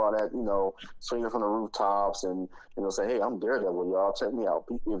go through all that, swinging from the rooftops and, say, hey, I'm Daredevil, y'all, check me out.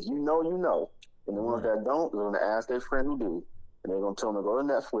 If you know, you know. And the ones that don't, they're going to ask their friend who do. And they're going to tell them to go to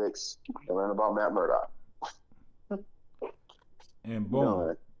Netflix and learn about Matt Murdock. And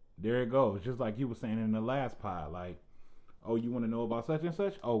boom, there it goes. Just like you were saying in the last pod, like, oh, you want to know about such and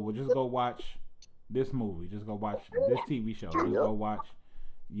such? Oh, well, just go watch this movie. Just go watch this TV show. Just go watch,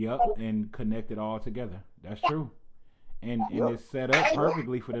 and connect it all together. That's true. And it's set up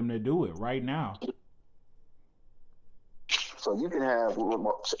perfectly for them to do it right now. So you can have,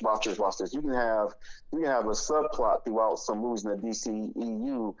 watch this. You can have a subplot throughout some movies in the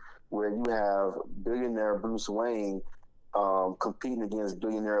DCEU where you have billionaire Bruce Wayne competing against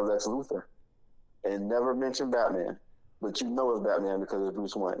billionaire Lex Luthor, and never mention Batman, but it's Batman because it's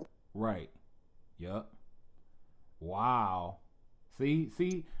Bruce Wayne. Right. Yep. Wow. See,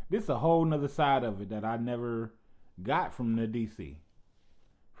 this is a whole nother side of it that I never got from the DC,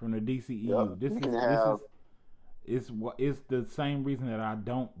 from the DCEU. Yep. it's the same reason that I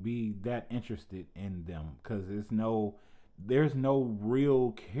don't be that interested in them, because there's no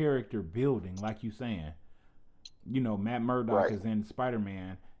real character building, like you saying. You know, Matt Murdock is in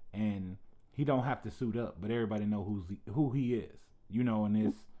Spider-Man, and he don't have to suit up, but everybody know who he is. You know, and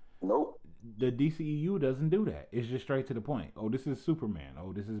it's the DCEU doesn't do that. It's just straight to the point. Oh, this is Superman.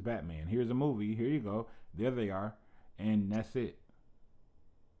 Oh, this is Batman. Here's a movie. Here you go. There they are, and that's it.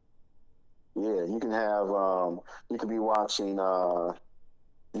 Yeah, you can have you could be watching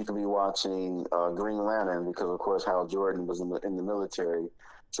Green Lantern, because of course Hal Jordan was in the military,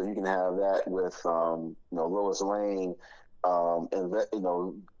 so you can have that with Lois Lane, and that,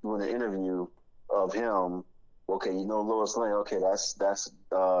 doing an interview of him. Okay, Lois Lane. Okay, that's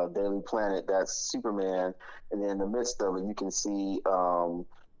Daily Planet. That's Superman, and then in the midst of it, you can see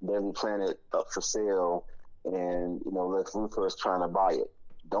Daily Planet up for sale, and Lex Luthor is trying to buy it.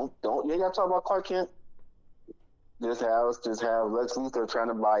 Don't you ain't gotta talk about Clark Kent. Just have Lex Luthor trying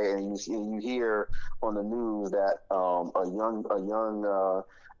to buy it, and you hear on the news that a young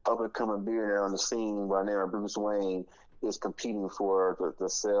up and coming billionaire on the scene by the name of Bruce Wayne is competing for the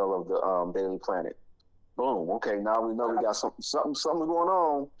sale of the Daily Planet. Boom. Okay, now we know we got something going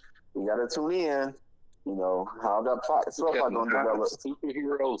on. We got to tune in. How that plot going to develop.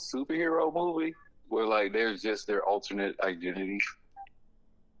 Superhero movie where like there's just their alternate identity.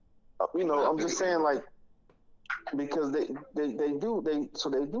 I'm just saying, like, because they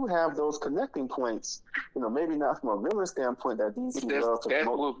do have those connecting points. Maybe not from a villain standpoint that DC loves to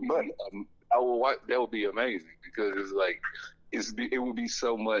promote, but that would be amazing, because it's like it would be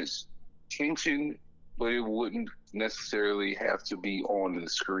so much tension, but it wouldn't necessarily have to be on the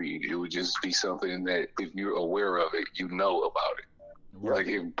screen. It would just be something that if you're aware of it, you know about it. Right. Like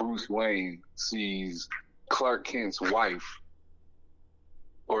if Bruce Wayne sees Clark Kent's wife,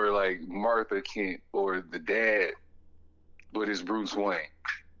 or like Martha Kent, or the dad, but it's Bruce Wayne.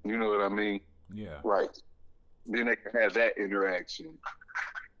 You know what I mean? Yeah. Right. Then they can have that interaction.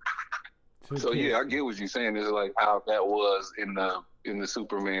 So yeah, I get what you're saying. It's like how that was in the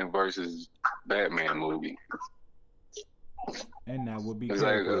Superman versus Batman movie. And that would be it's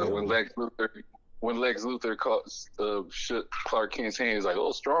like when Lex Luthor shook Clark Kent's hand. He's like,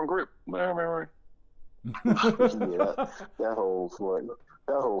 "Oh, strong grip." Yeah, that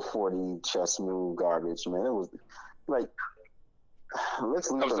whole 40 chess move garbage, man. It was like, Lex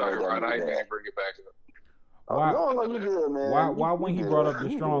Luthor. I'm sorry, Ron. I didn't bring it back up. No, you good, man. Why when he brought up the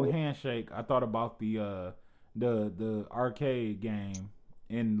strong handshake, I thought about the arcade game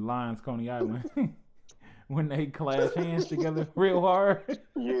in Lions Coney Island when they clash hands together real hard.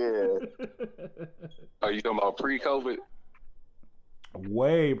 Yeah. Are you talking about pre-COVID?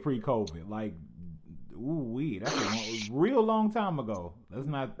 Way pre-COVID, like, that's a real long time ago. Let's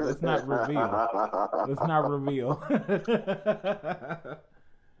not reveal. Let's not reveal.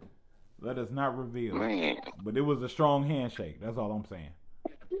 Let us not reveal. Man. But it was a strong handshake. That's all I'm saying.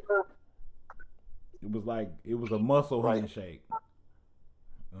 It was a muscle handshake.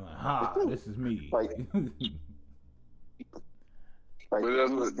 This is me. I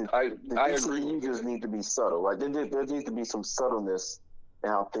agree. You just need to be subtle. Like there needs to be some subtleness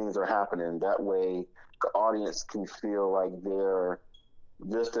in how things are happening. That way, the audience can feel like they're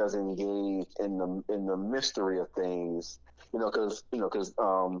just as engaged in the mystery of things. Because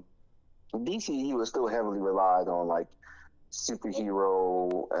DCU is still heavily relied on like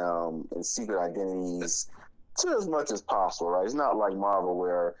superhero and secret identities to as much as possible, right? It's not like Marvel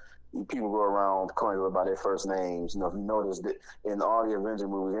where people go around calling people by their first names. If you notice that in all the Avenger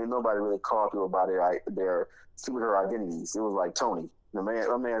movies, ain't nobody really called people by their superhero identities. It was like Tony, my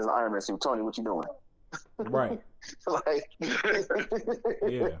man's an Iron Man suit. Tony, what you doing? Right. Like,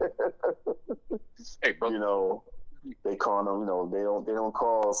 yeah. Hey, bro. They call him, they don't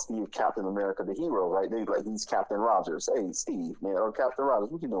call Steve Captain America the hero, right? They like, he's Captain Rogers. Hey, Steve, man, or Captain Rogers,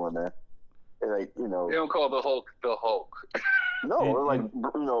 what you doing, man? And like, they don't call the Hulk the Hulk. No,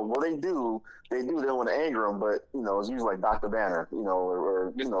 they do. They want to anger him, but it's usually like Dr. Banner,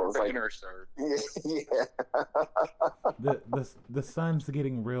 or Mr. it's Banner, like, sir. Yeah. The sun's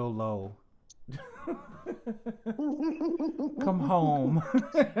getting real low. Come home.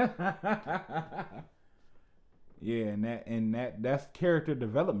 Yeah, and that's character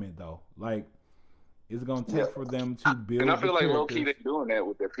development though. Like, it's gonna take for them to build. And I feel like characters. low key they're doing that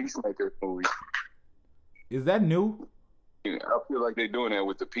with their Peacemaker movie. Is that new? Yeah, I feel like they're doing that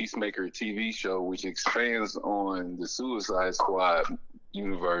with the Peacemaker TV show, which expands on the Suicide Squad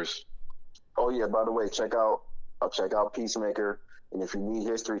universe. Oh yeah, by the way, check out Peacemaker, and if you need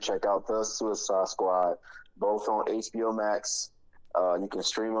history, check out the Suicide Squad, both on HBO Max You can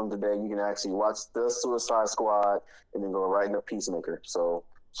stream them today. You can actually watch the Suicide Squad and then go right into Peacemaker. So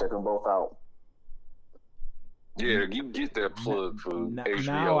check them both out. Yeah, you get that plug for HBO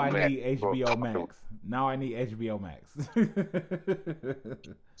now I Max. need HBO Max. Now I need HBO Max.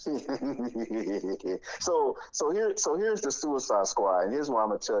 so here's the Suicide Squad, and here's why I'm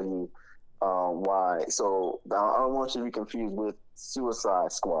gonna tell you why. So I don't want you to be confused with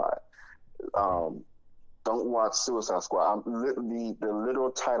Suicide Squad. Don't watch Suicide Squad. The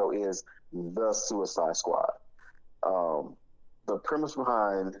literal title is The Suicide Squad. The premise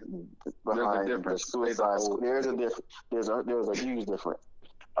behind the Suicide Squad, there's a huge difference.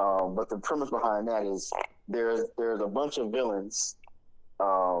 But the premise behind that is there's a bunch of villains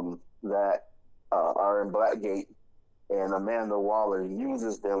that are in Blackgate, and Amanda Waller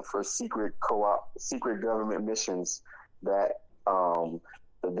uses them for secret government missions that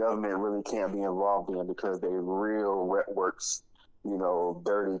the government really can't be involved in because they're real wet works,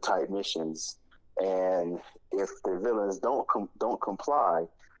 dirty type missions. And if the villains don't comply,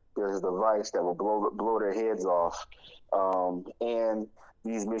 there's a device that will blow their heads off. And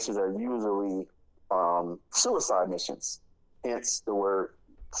these missions are usually suicide missions, hence the word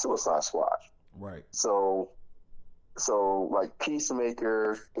Suicide Squad. Right. So like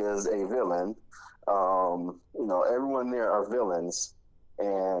Peacemaker is a villain. Everyone there are villains,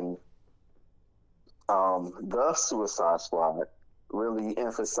 and the Suicide Squad really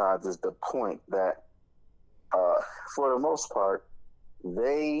emphasizes the point that, for the most part,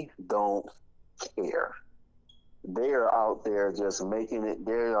 they don't care. They are out there just making it.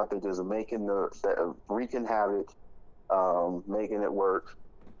 They're out there just making wreaking havoc, making it work,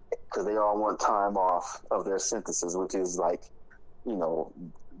 because they all want time off of their sentences, which is like,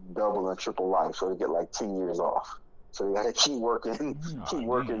 double and triple life. So they get like 10 years off. So they got to keep working,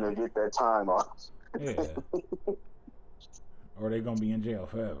 to get that time off. Yeah. Or they're gonna be in jail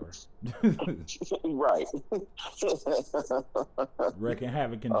forever. Right. Wrecking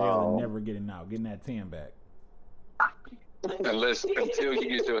havoc in jail and never getting out, getting that 10 back. Until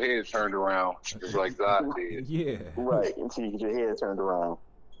you get your head turned around, just like Zod did. Yeah. Right, until you get your head turned around.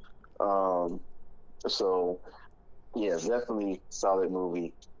 So, yeah, definitely solid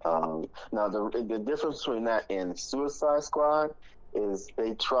movie. Now, the difference between that and Suicide Squad is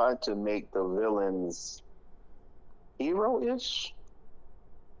they tried to make the villains hero-ish,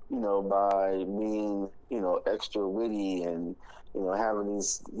 by being, extra witty and, having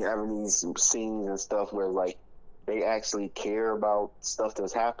these scenes and stuff where, like, they actually care about stuff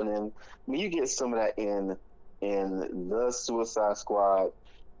that's happening. I mean, you get some of that in the Suicide Squad,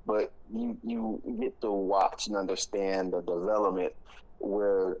 but you get to watch and understand the development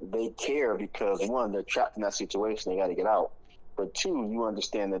where they care because, one, they're trapped in that situation, they got to get out. But two, you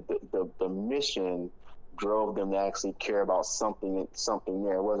understand that the mission drove them to actually care about something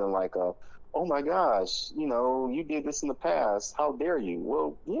there. It wasn't like oh my gosh, you did this in the past, how dare you?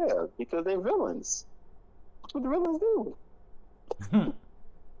 Well, yeah, because they're villains. That's what the villains do.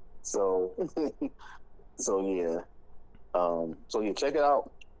 So yeah. Check it out.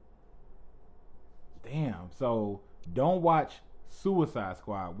 Damn. So don't watch Suicide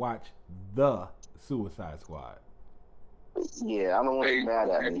Squad. Watch The Suicide Squad. Yeah, I don't want you mad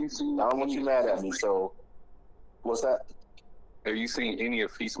at me. I don't want you mad at me. So, what's that? Have you seen any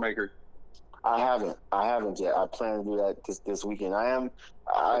of Peacemaker? I haven't yet. I plan to do that this weekend. I am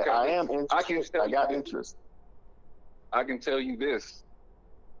interested. I got interest. I can tell you this.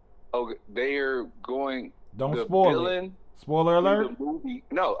 Okay, they are going. Don't spoil it. Spoiler alert. The movie.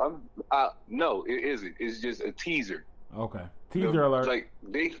 No, no, it isn't. It's just a teaser. Okay, teaser alert. Like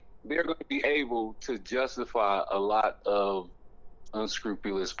they're going to be able to justify a lot of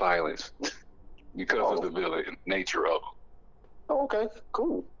unscrupulous violence because of the villain nature of them. Oh, okay,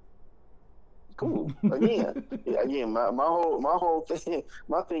 cool. Again, my whole thing,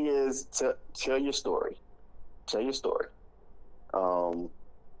 my thing is to tell your story. Tell your story.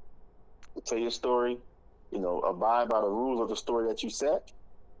 Abide by the rules of the story that you set,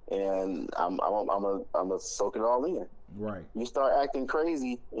 and I'm gonna soak it all in. Right. You start acting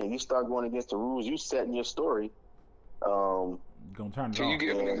crazy and you start going against the rules you set in your story. Gonna turn it Can off. you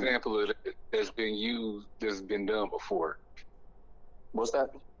give an example of that that's been done before? What's that?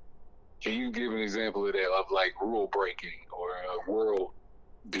 Can you give an example of that, of like rule breaking or world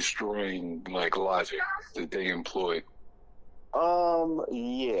destroying like logic that they employ?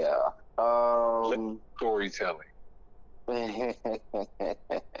 Yeah. Storytelling.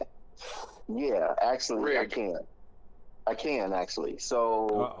 Yeah, actually, Rick. I can actually.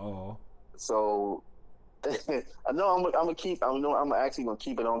 So. So. I know I'm actually gonna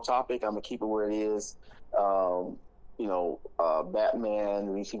keep it on topic. I'm gonna keep it where it is.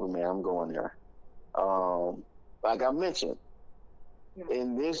 Batman v Superman. I'm going there. Like I mentioned,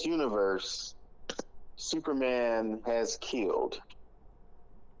 in this universe, Superman has killed.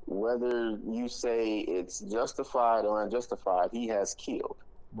 Whether you say it's justified or unjustified, he has killed.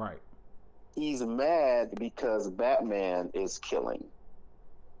 Right. He's mad because Batman is killing.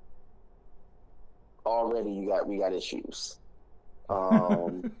 Already we got issues.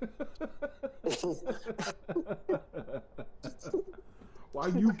 Why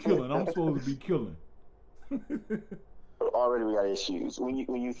you killing? I'm supposed to be killing. Already we got issues. When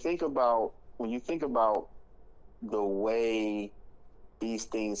you think about the way these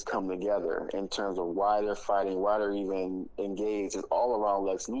things come together in terms of why they're fighting, why they're even engaged, is all around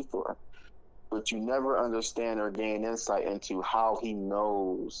Lex Luthor. But you never understand or gain insight into how he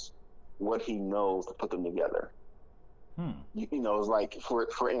knows what he knows to put them together. It's like,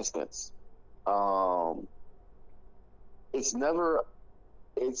 for instance, it's never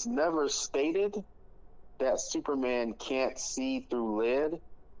stated that Superman can't see through lead,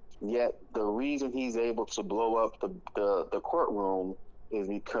 yet the reason he's able to blow up the courtroom is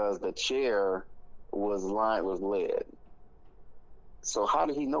because the chair was lined with lead. So how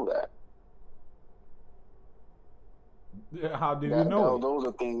did he know that? How did he know? Those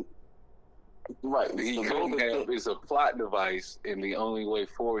are things. Right. He couldn't have. It's a plot device, and the only way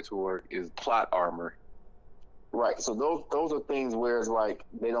forward to work is plot armor. Right. So those are things where it's like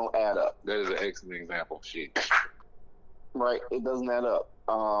they don't add up. That is an excellent example. Shit. Right. It doesn't add up.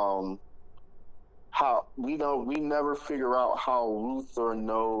 How we never figure out how Luthor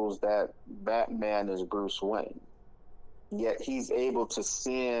knows that Batman is Bruce Wayne. Yet he's able to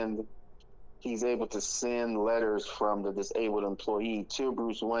send letters from the disabled employee to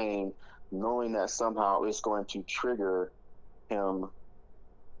Bruce Wayne, knowing that somehow it's going to trigger him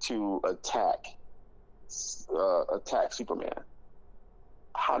to attack Superman.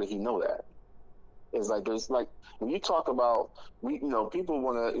 How did he know that? It's like there's like when you talk about people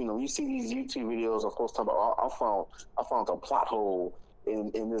want to you see these YouTube videos of course talk about I found a plot hole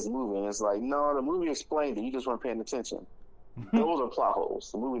in this movie, and it's like, no, the movie explained it, you just weren't paying attention. Those are plot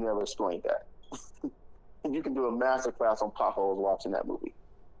holes. The movie never explained that. And you can do a master class on plot holes watching that movie.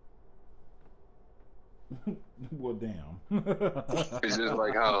 Well, damn. It's just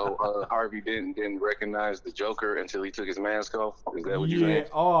like how Harvey didn't recognize the Joker until he took his mask off. Is that what you mean?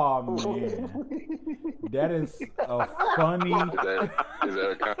 Oh man, that is a funny. Is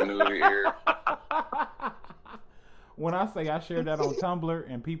that a continuity error? When I say I shared that on Tumblr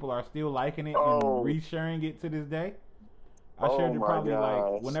and people are still liking it and resharing it to this day, I shared it probably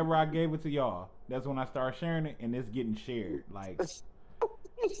like whenever I gave it to y'all. That's when I started sharing it, and it's getting shared. Like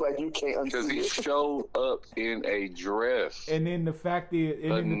it's like you can't because he showed up in a dress. And then the fact is,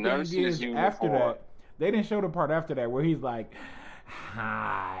 and then the thing is, after that, they didn't show the part after that where he's like,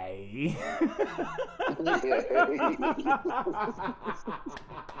 "Hi."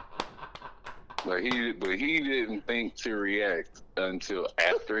 But he didn't think to react until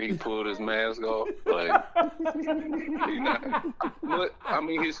after he pulled his mask off. Like, but I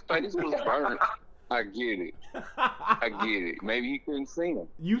mean, his face was burnt. I get it. Maybe he couldn't see him.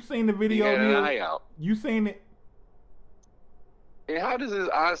 You seen the video? He had an eye out. You seen it? And how does his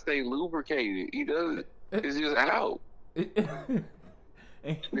eye stay lubricated? He doesn't. It's just out.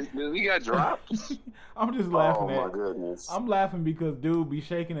 He got drops. I'm just laughing at. Oh my goodness! I'm laughing because dude be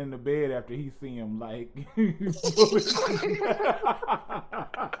shaking in the bed after he see him. Like,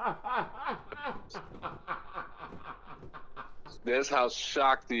 that's how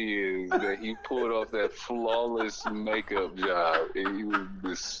shocked he is that he pulled off that flawless makeup job. And he was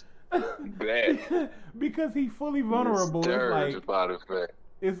this bad because he fully vulnerable. It's like by the fact.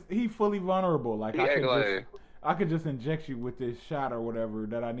 He fully vulnerable. Like I could just inject you with this shot or whatever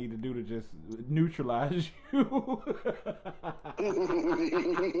that I need to do to just neutralize you.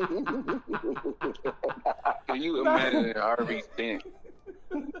 Can you imagine Harvey Dent?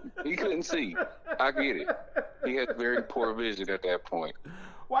 He couldn't see. I get it. He had very poor vision at that point.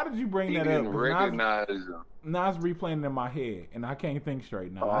 Why did you bring that up? He didn't recognize him. Now it's replaying in my head, and I can't think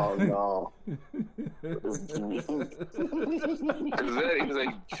straight now. Oh, no. Because that is a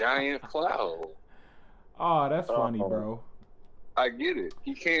giant cloud. Oh, that's funny, bro. I get it.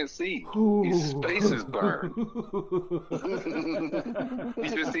 He can't see. His face is burned. He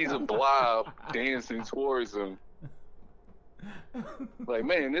just sees a blob dancing towards him. Like,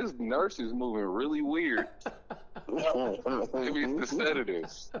 man, this nurse is moving really weird. Maybe it's the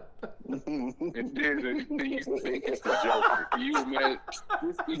sedatives. And then you think it's the Joker. You imagine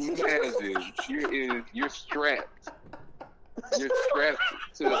you're strapped You're strapped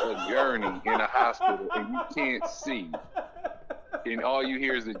to a gurney in a hospital and you can't see. And all you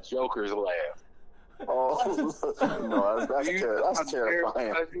hear is the Joker's laugh. Oh, no, that's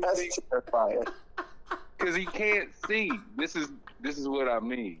terrifying. That's terrifying. Because he can't see. This is what I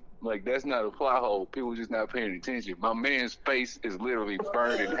mean. Like, that's not a plot hole. People just not paying attention. My man's face is literally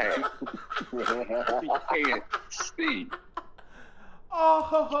burned in half. He can't see.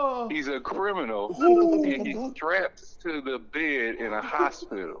 Oh. He's a criminal, and he's strapped to the bed in a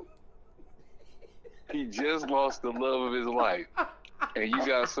hospital. He just lost the love of his life, and you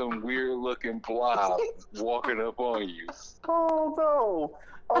got some weird-looking blob walking up on you. Oh no!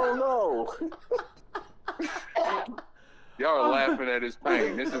 Oh no! Y'all are laughing at his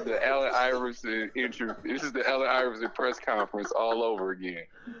pain. This is the Allen Iverson This is the Allen Iverson press conference all over again.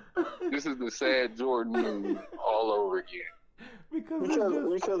 This is the sad Jordan news all over again.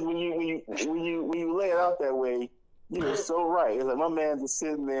 Because when you lay it out that way, you're so right. It's like my man just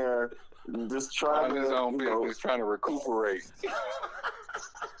sitting there, just trying his own business, trying to recuperate.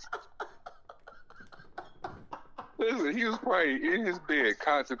 Listen, he was probably in his bed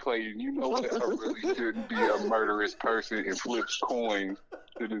contemplating, you know what, I really shouldn't be a murderous person and flip coins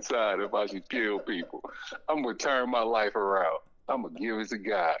to decide if I should kill people. I'm going to turn my life around. I'm going to give it to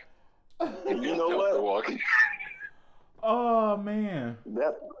God. And you know what? Oh, man.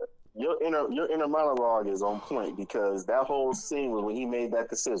 Your inner monologue is on point because that whole scene was when he made that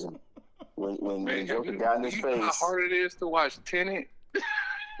decision. When Joker got in his face. How hard it is to watch Tenet?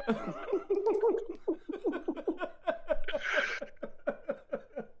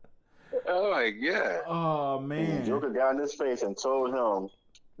 Oh my God. Oh man. Joker got in his face and told him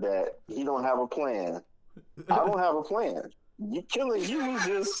that he don't have a plan. I don't have a plan. You killing you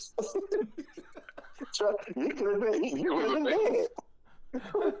just you could have been dead.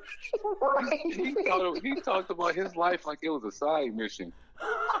 Right? He talked about his life like it was a side mission.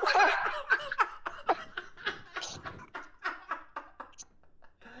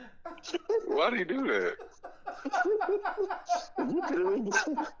 Why did he do that? You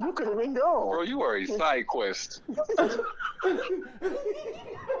could have been gone. Bro, you are a side quest. I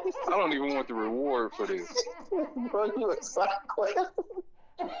don't even want the reward for this. Bro, you a side quest.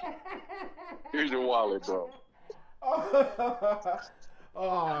 Here's your wallet, bro.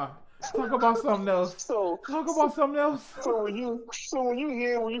 Talk about something else. So when you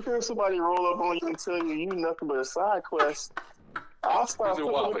hear somebody roll up on you and tell you nothing but a side quest, I'll start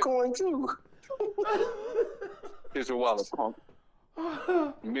flipping the coin too. Here's your wallet, punk.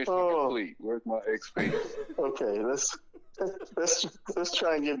 Mission complete. Where's my XP? Okay, let's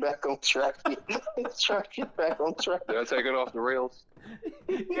try and get back on track. Let's try and get back on track. Did I take it off the rails?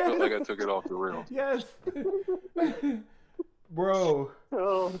 Yes. I feel like I took it off the rails. Yes. Bro.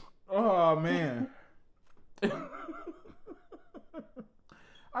 Oh man.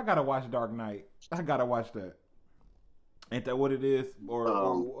 I gotta watch Dark Knight. I gotta watch that. Ain't that what it is?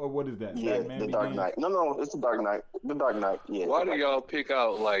 Or what is that? Yeah, Batman the Dark Begins? Knight. No, it's the Dark Knight. The Dark Knight, yeah. Why do y'all pick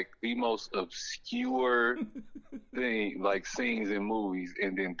out like the most obscure thing, like scenes in movies,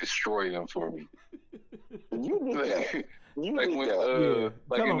 and then destroy them for me? You did that. You like did when, that.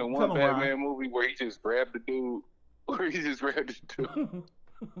 like in the one Batman movie where he just grabbed the dude,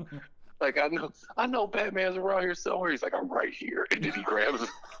 Like I know Batman's around here somewhere. He's like, I'm right here, and then he grabs him.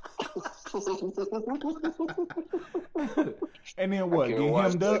 And then what? Get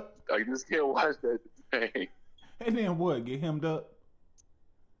hemmed up? I just can't watch that thing. And then what? Get hemmed up?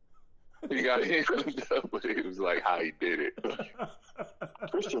 He got hemmed up, but it was like how he did it.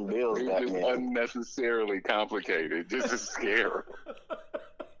 Christian Bale's It was just Batman. unnecessarily complicated, just to scare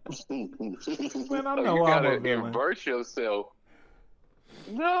him. Man, I So know you I'm a gotta villain. invert yourself.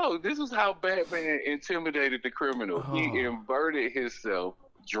 No, this is how Batman intimidated the criminal. Oh. He inverted himself,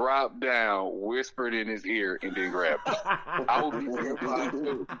 dropped down, whispered in his ear, and then grabbed him. I would be terrified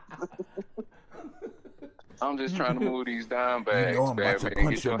too. I'm just trying to move these dime bags, I'm about Batman. to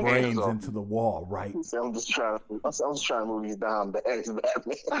punch Get your your hands brains off. into the wall, right? I'm just trying to move these down bags,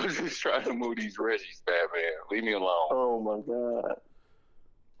 Batman. I'm just trying to move these Reggies, Batman. Leave me alone. Oh my God.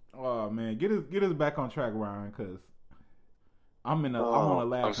 Oh man, get us back on track, Ryan, because I'm on a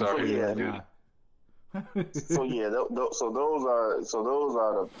laugh. I'm sorry, yeah, right dude. now. So yeah, so those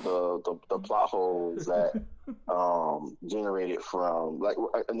are the plot holes that generated from, like,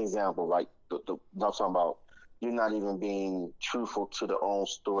 an example, like I'm talking about, you're not even being truthful to the own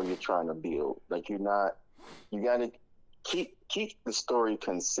story you're trying to build. Like you got to keep the story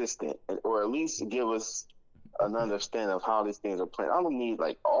consistent, or at least give us an understanding of how these things are playing. I don't need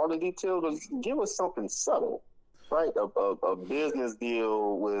like all the details, but give us something subtle, right? A business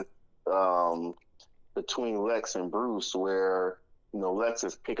deal with between Lex and Bruce where, Lex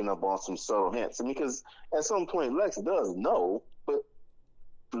is picking up on some subtle hints. I mean, because at some point Lex does know, but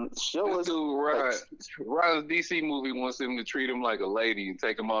show us. Dude, Ryan's DC movie wants him to treat him like a lady and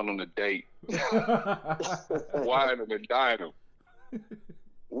take him out on a date. Wine him and dine him.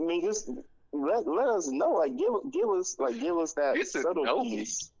 I mean, just let us know. Like, give us that Get to subtle know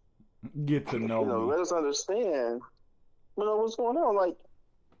piece. Get to know me. Let us understand. What's going on. Like,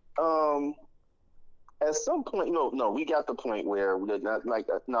 at some point, we got the point where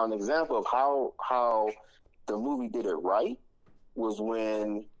now an example of how the movie did it right was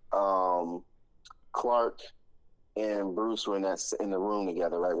when Clark and Bruce were in the room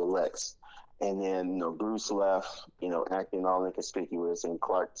together, right, with Lex. And then, Bruce left, acting all inconspicuous, and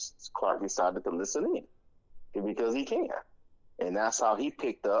Clark decided to listen in because he can. And that's how he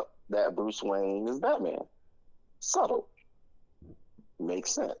picked up that Bruce Wayne is Batman. Subtle.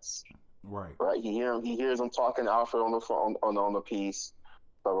 Makes sense. Right. He hears him talking to Alfred on the phone on the piece,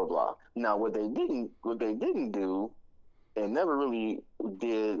 blah blah blah. Now what they didn't do, and never really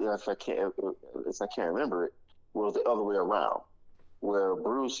did, if I can't remember it, was the other way around, where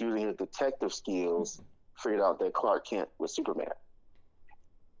Bruce, using his detective skills, figured out that Clark Kent was Superman.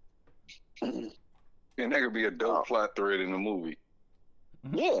 And that could be a dope plot thread in the movie.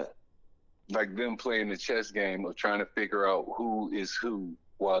 Yeah. Like them playing the chess game of trying to figure out who is who,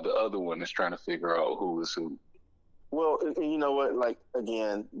 while the other one is trying to figure out who is who. Well, you know what? Like,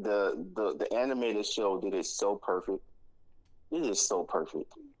 again, the animated show did it so perfect. It is so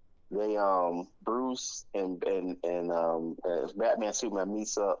perfect. They Bruce and as Batman Superman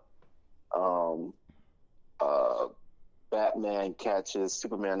meets up, Batman catches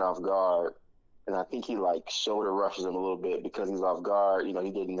Superman off guard, and I think he shoulder rushes him a little bit because he's off guard. He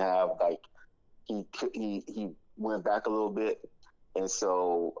didn't have he went back a little bit, and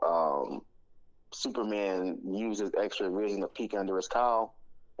so Superman uses extra vision to peek under his cowl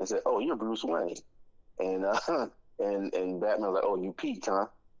and said, "Oh, you're Bruce Wayne," and and Batman was like, "Oh, you peeked, huh?"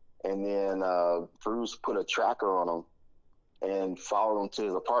 And then Bruce put a tracker on him and followed him to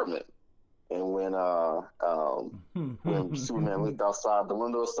his apartment. And when Superman looked outside the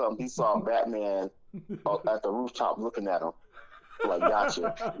window or something, he saw Batman at the rooftop looking at him. Like,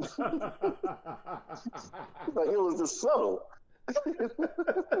 gotcha. Like, it was just subtle.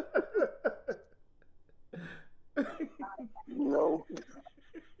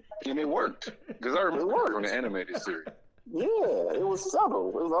 And it worked. Because I remember from the animated series. Yeah, it was subtle.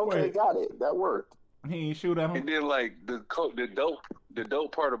 It was okay, got it. That worked. He ain't shoot at him. And then the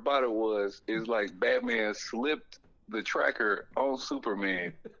dope part about it is like Batman slipped the tracker on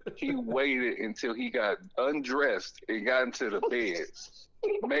Superman. He waited until he got undressed and got into the bed,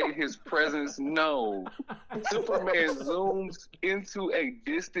 made his presence known. Superman zooms into a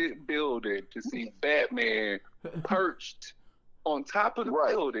distant building to see Batman perched on top of the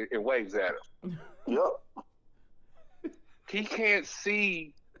building and waves at him. Yep. He can't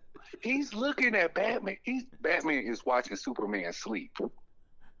see. He's looking at Batman. Batman is watching Superman sleep.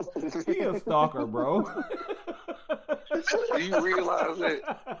 He a stalker, bro. Do you realize that?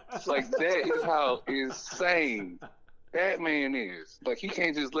 Like, that is how insane Batman is. Like, he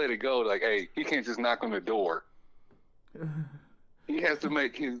can't just let it go. Like, hey, he can't just knock on the door. He has to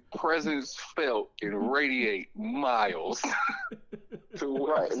make his presence felt and radiate miles.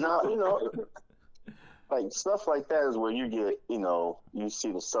 Right. Now, like, stuff like that is where you get, you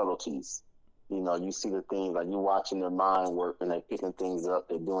see the subtleties. You see the things, like, you're watching their mind work and they're picking things up,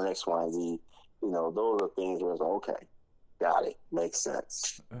 they're doing X, Y, and Z. Those are things where it's like, okay, got it, makes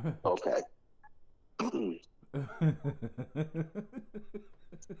sense. Okay.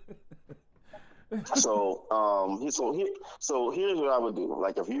 So here's what I would do.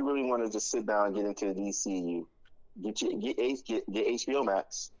 Like, if you really want to just sit down and get into the DCU, get HBO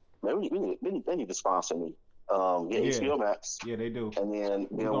Max. Maybe they need to sponsor me. Get HBO Max. Yeah, they do. And then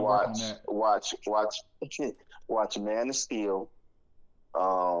watch Man of Steel.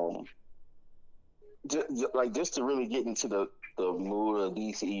 Just to really get into the mood of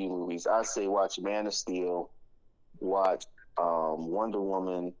DCU movies, I say watch Man of Steel, watch Wonder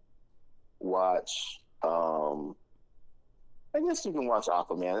Woman, watch I guess you can watch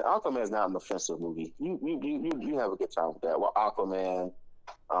Aquaman. Aquaman is not an offensive movie. You have a good time with that. Well, Aquaman,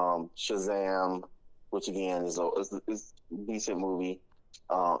 Shazam, which again is a decent movie,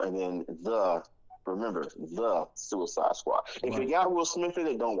 and then the Suicide Squad. If you got Will Smith in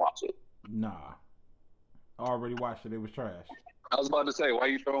it, don't watch it. Nah, I already watched it. It was trash. I was about to say, why are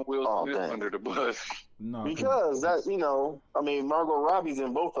you throwing Will Smith under the bus? No, because that Margot Robbie's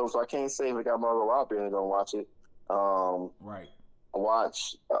in both of them, so I can't say if it got Margot Robbie in it, don't watch it. Right.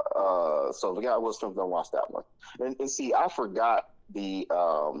 watch. So the guy Will Smith, don't watch that one. And see, I forgot the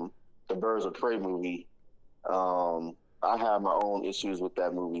Birds of Prey movie. I have my own issues with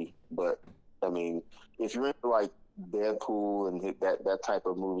that movie, but I mean, if you're into like Deadpool and that type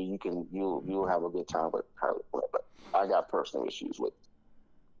of movie, you'll have a good time with Harley Quinn. But I got personal issues with it.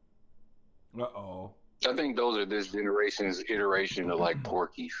 I think those are this generation's iteration of like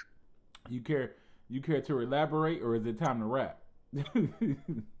Porky's. You care to elaborate, or is it time to wrap?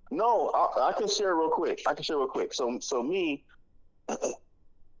 No, I can share real quick. So me,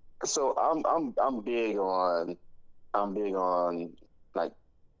 so I'm big on like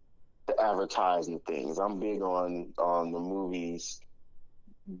the advertising things. I'm big on the movies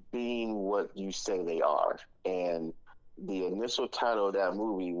being what you say they are. And the initial title of that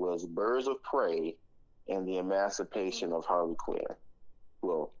movie was Birds of Prey and the Emancipation of Harley Quinn.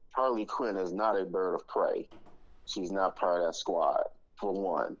 Well, Harley Quinn is not a bird of prey. She's not part of that squad, for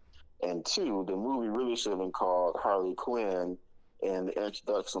one. And two, the movie really should have been called Harley Quinn and the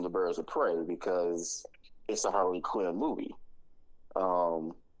Introduction of the Birds of Prey, because it's a Harley Quinn movie.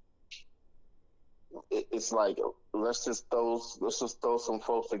 It's like, let's just throw some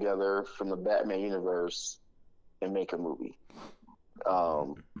folks together from the Batman universe and make a movie.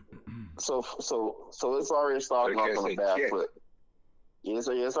 So it's already starting off on a bad foot. Yeah,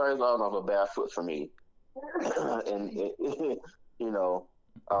 so it's already starting off a bad foot for me. And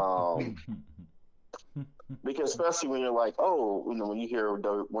because especially when you're like, when you hear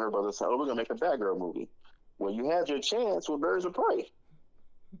Warner Brothers say, we're gonna make a Batgirl movie. Well, you had your chance with Birds of Prey.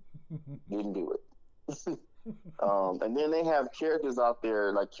 Didn't do it. And then they have characters out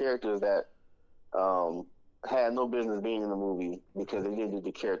there, like characters that had no business being in the movie because they didn't do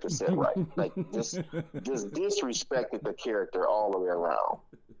the character set right. Like just disrespected the character all the way around.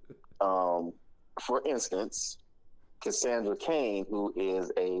 For instance, Cassandra Cain, who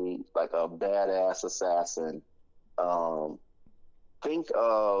is a badass assassin. Think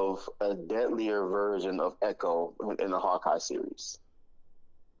of a deadlier version of Echo in the Hawkeye series.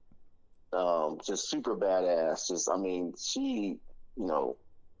 Just super badass. She,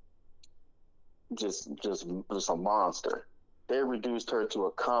 just a monster. They reduced her to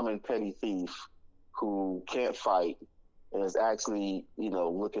a common petty thief who can't fight and is actually,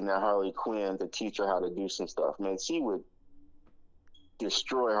 looking at Harley Quinn to teach her how to do some stuff. Man, she would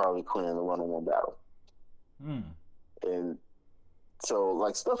destroy Harley Quinn in a one-on-one battle. And so,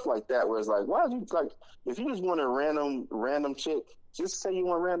 like, stuff like that, where it's like, why do you, like, if you just want a random chick, just say you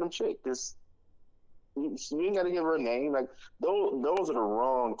want a random chick. Just, you ain't got to give her a name. Like, those are the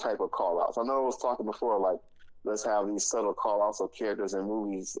wrong type of call-outs. I know I was talking before, like, let's have these subtle call-outs of characters in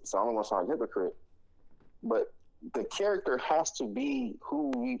movies, so I don't want to sound hypocrite. But the character has to be who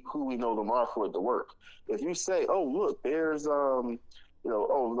we know them are for it to work. If you say, oh, look, there's, like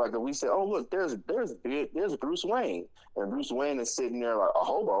if we say, oh, look, there's Bruce Wayne, and Bruce Wayne is sitting there like a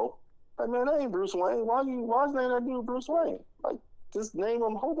hobo. Like, man, that ain't Bruce Wayne. Why's name that dude Bruce Wayne? Like, just name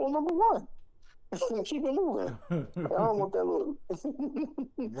him hobo number one. Keep it moving. Like, I don't want that look.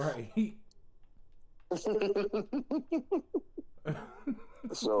 Right.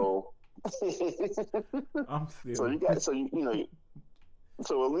 So I'm still.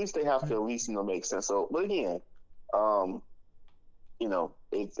 So at least they have to make sense. So, but again,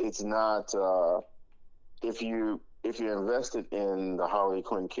 it's not if you're invested in the Harley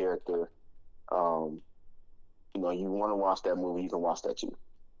Quinn character, you want to watch that movie, you can watch that too.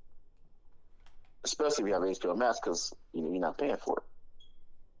 Especially if you have HBO Max, because you're not paying for it.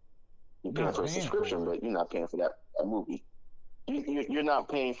 You're paying for a subscription, but you're not paying for that movie. You're not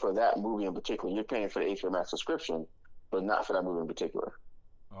paying for that movie in particular. You're paying for the HBO Max subscription, but not for that movie in particular.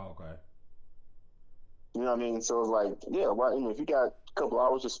 Oh, okay. You know what I mean? So it's like, yeah, well, if you got a couple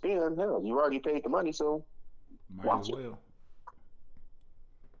hours to spend, hell, you already paid the money, so watch it.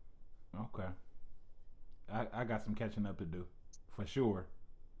 Okay. I got some catching up to do, for sure.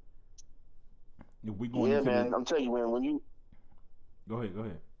 If we going I'm telling you, when you go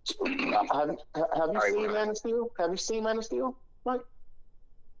ahead. Have you seen Man of Steel? Have you seen Man of Steel, Mike?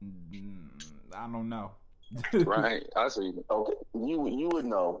 I don't know. Right, I see. Okay, you would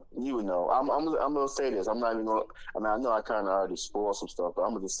know. I'm gonna say this. I'm not even gonna. I know I kind of already spoiled some stuff, but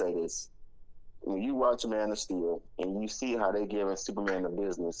I'm gonna just say this. When you watch Man of Steel and you see how they giving Superman the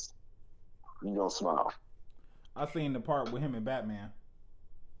business, you gonna smile. I seen the part with him and Batman.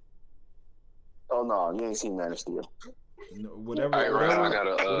 Oh no, you ain't seen Man of Steel. No, whatever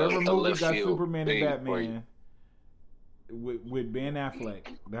movie got Superman and Batman with Ben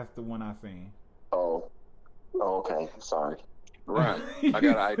Affleck, that's the one I seen. Oh, okay. Sorry. Right. I got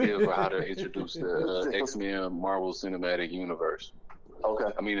an idea for how to introduce the X-Men Marvel Cinematic Universe.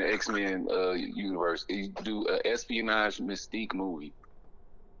 Okay. I mean, the X-Men universe. He do an espionage Mystique movie.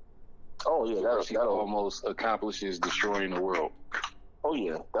 Oh yeah, She that'll almost accomplishes destroying the world. Oh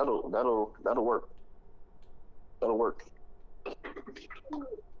yeah, that'll work. That'll work. I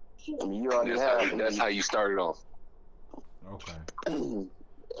mean, you already have. That's how you started off. Okay. I mean,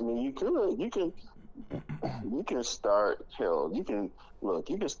 you can start. Hell, you can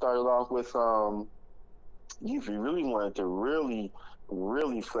start it off with if you really wanted to really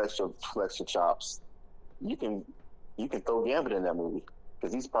flex your chops, you can throw Gambit in that movie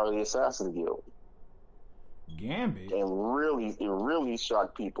because he's part of the Assassin's Guild. Gambit? And it really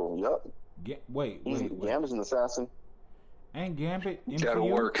shocked people. Yep. Wait. Gambit's an assassin. Ain't Gambit MCU? That'll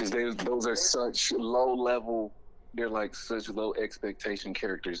work because those are such low level. They're like such low expectation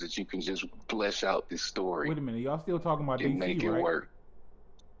characters that you can just flesh out this story. Wait a minute, y'all still talking about and DC, make it right? work.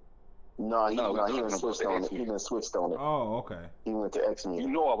 No, he done switched on it. He done switched on it. Oh, okay. He went to X-Men. You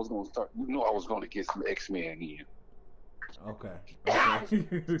know I was going to get some X-Men in. Okay.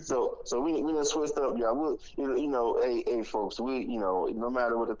 so we done switched up, yeah. Hey folks, no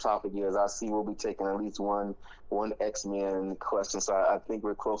matter what the topic is, I see we'll be taking at least one X-Men question. So I think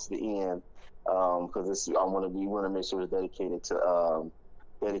we're close to the end because we want to make sure it's dedicated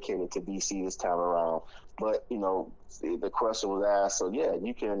to DC this time around. But the question was asked, so yeah,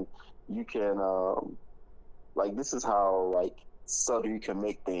 you can like this is how subtle you can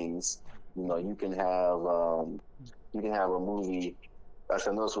make things. You can have a movie.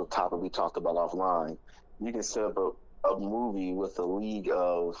 Actually, I know this was a topic we talked about offline. You can set up a movie with a league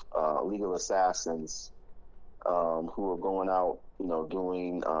of assassins who are going out,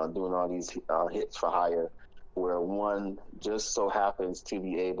 doing all these hits for hire, where one just so happens to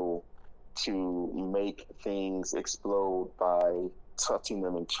be able to make things explode by touching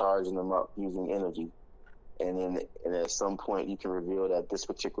them and charging them up using energy. And at some point you can reveal that this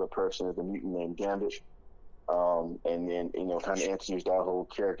particular person is a mutant named Gambit. And then kind of introduce that whole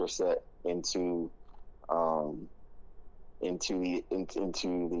character set into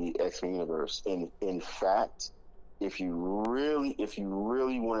the X-Men universe. And in fact, if you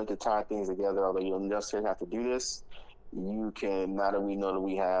really wanted to tie things together, although you don't necessarily have to do this, you can. Now that we know that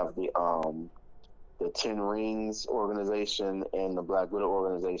we have the Ten Rings organization and the Black Widow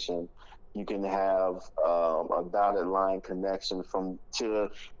organization, you can have a dotted line connection to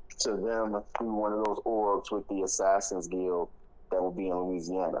them through one of those orbs with the Assassin's Guild that will be in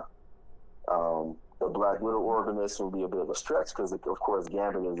Louisiana. The Black Widow organization will be a bit of a stretch because, of course,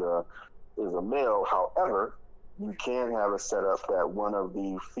 Gambit is a male. However, you can have a setup that one of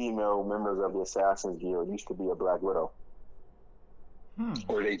the female members of the Assassin's Guild used to be a Black Widow.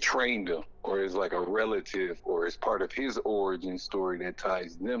 Or they trained him, or is like a relative, or it's part of his origin story that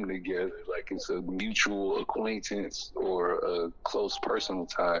ties them together. Like it's a mutual acquaintance or a close personal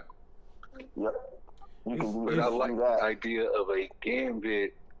tie. Yep. But I like the idea of a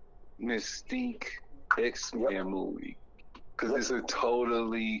Gambit Mystique X-Men movie because it's a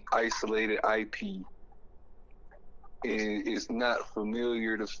totally isolated IP. And it's not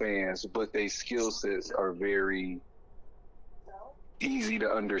familiar to fans, but their skill sets are very easy to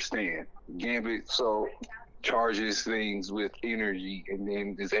understand. Gambit charges things with energy and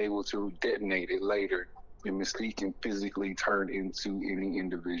then is able to detonate it later. And Mystique can physically turn into any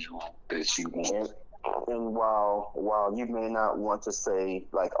individual that she wants. And while you may not want to say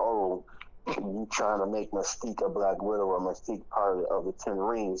you trying to make Mystique a Black Widow or Mystique part of the Ten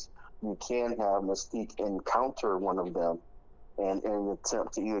Rings, you can have Mystique encounter one of them and in an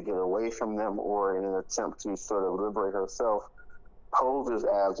attempt to either get away from them or in an attempt to sort of liberate herself, poses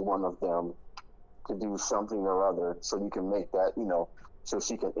as one of them to do something or other, so you can make that, so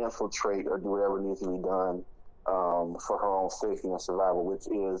she can infiltrate or do whatever needs to be done for her own safety and survival, which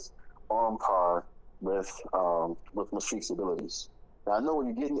is on par with Mystique's abilities. Now, I know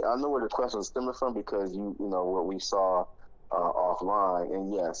where the question is stemming from because you know what we saw offline,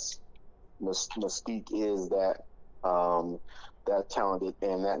 and yes, Mystique is that talented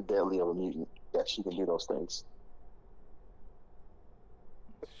and that deadly of a mutant that she can do those things.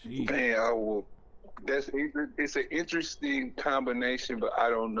 Man, it's an interesting combination, but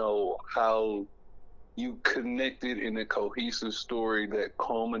I don't know how you connect it in a cohesive story that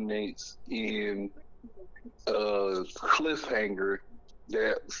culminates in a cliffhanger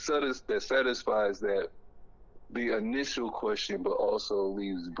that satisfies that the initial question, but also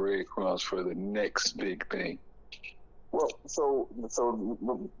leaves breadcrumbs for the next big thing. Well,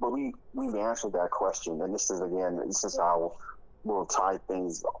 but we've answered that question, and this is how we'll tie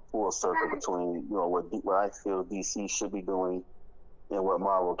things full circle between what I feel DC should be doing and what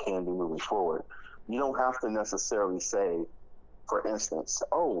Marvel can do moving forward. You don't have to necessarily say for instance,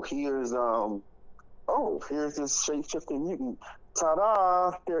 here's this shape-shifting mutant.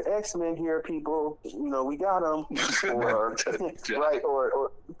 Ta-da! They're X-Men here, people. We got them. Or, right?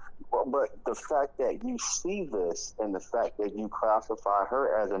 But the fact that you see this and the fact that you classify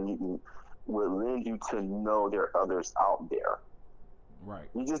her as a mutant would lend you to know there are others out there. Right.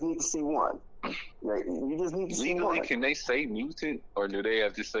 You just need to see one. Like, you just need to see Legally, one. can they say mutant, or do they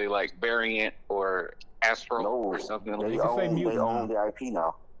have to say like variant or astro or something like that? They own the IP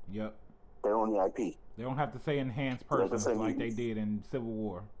now. Yep. They own the IP. They don't have to say enhanced persons like they did in Civil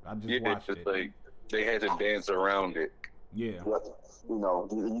War. I just watched it. Like they had to dance around it. Yeah. You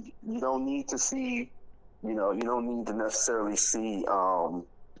don't need to see. You don't need to necessarily see. You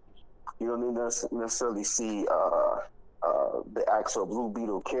don't need to necessarily see the actual Blue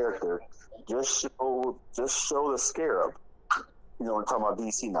Beetle character. Just show the Scarab. We're talking about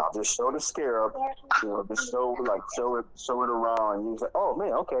DC now. Just show the Scarab. Just show it around. You say, oh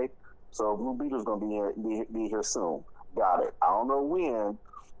man, okay. So Blue Beetle's gonna be here soon. Got it. I don't know when,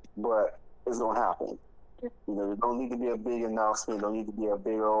 but it's gonna happen. There don't need to be a big announcement. Don't need to be a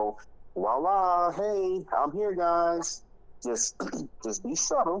big old voila. Hey, I'm here, guys. Just be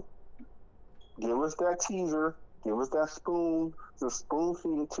subtle. Give us that teaser. Give us that spoon. Just spoon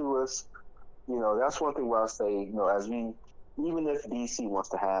feed it to us. That's one thing where I say, even if DC wants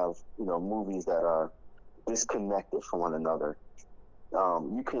to have, movies that are disconnected from one another,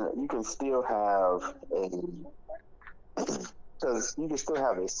 you can still have because you can still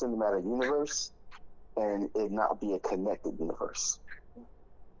have a cinematic universe and it not be a connected universe.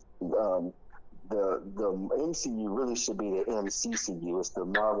 The MCU really should be the MCCU. It's the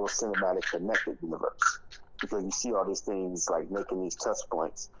Marvel Cinematic Connected Universe, because you see all these things like making these touch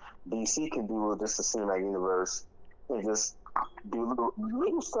points. DC can do just a cinematic universe and just do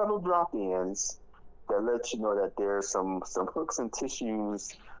little subtle drop-ins that let you know that there's some hooks and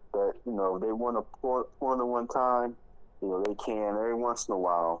tissues that they want to pour in one time. They can every once in a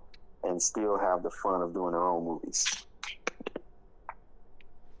while and still have the fun of doing their own movies.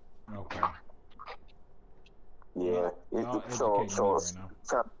 Okay. Yeah. That's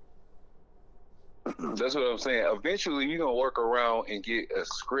what I'm saying. Eventually, you're gonna work around and get a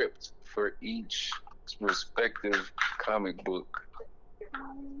script for each respective comic book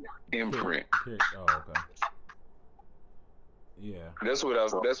imprint. Oh, okay. Yeah. That's what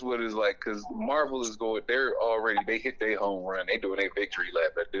it's like, because Marvel is going. They hit their home run. They doing their victory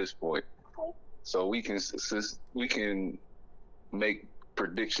lap at this point. So we can make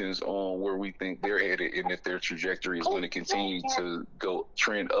predictions on where we think they're headed and if their trajectory is going to continue to go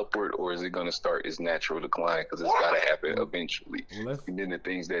trend upward, or is it going to start its natural decline, because it's got to happen eventually. And then the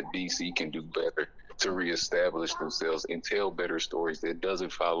things that DC can do better to reestablish themselves and tell better stories that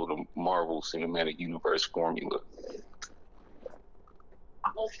doesn't follow the Marvel Cinematic Universe formula.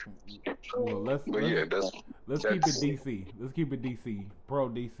 Well, let's keep it DC. Let's keep it DC. Pro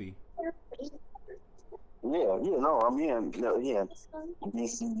DC.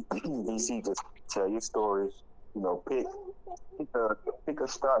 DC just tell your stories. Pick a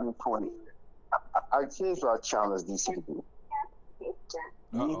starting point. Here's what I challenge DC to do.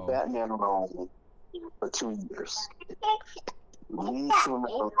 Leave Batman alone for 2 years. Leave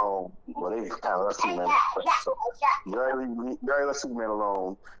Superman alone. Well, they kind of left Superman alone. So you already left Superman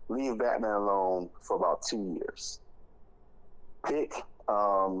alone. Leave Batman alone for about 2 years. Pick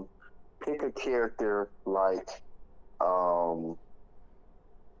a character like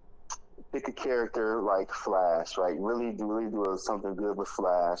Flash, right? Really do something good with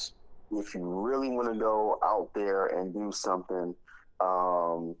Flash. If you really want to go out there and do something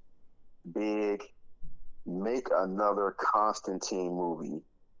big, make another Constantine movie.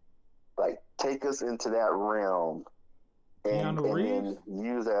 Like, take us into that realm and then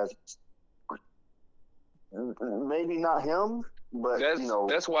use as maybe not him. But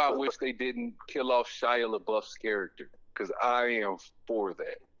that's why I wish they didn't kill off Shia LaBeouf's character, because I am for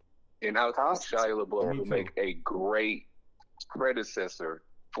that. And I think Shia LaBeouf would make a great predecessor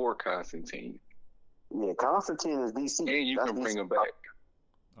for Constantine. Yeah, Constantine is DC. And you can bring him back.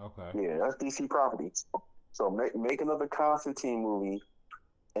 Okay. Yeah, that's DC property. So make another Constantine movie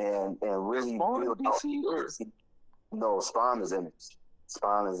and really build DC or? No, Spawn is Image.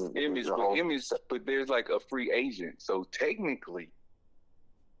 Spawn is Image, but there's like a free agent. So technically,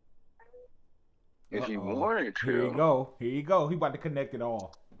 if you wanted to, here you go. He about to connect it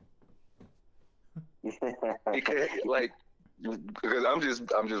all. Because I'm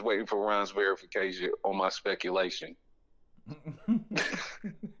just waiting for Ron's verification on my speculation. They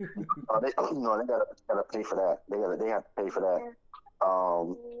gotta pay for that. They have to pay for that.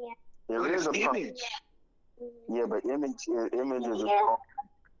 There is a Image. Yeah, but Image is a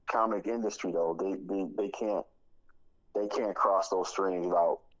comic industry though. They can't cross those streams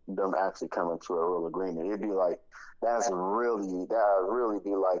without them actually coming to a real agreement. It'd be like that would really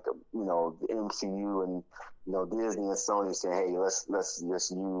be like the MCU and Disney and Sony saying, hey, let's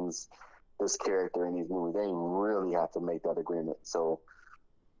just use this character in these movies. They really have to make that agreement. So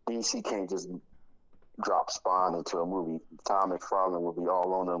DC can't just drop Spawn into a movie. Tom McFarlane will be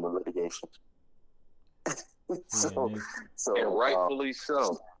all on them with litigation. And rightfully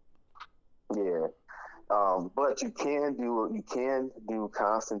so. Yeah. But you can do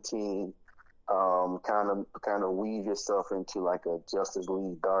Constantine, kind of weave yourself into like a Justice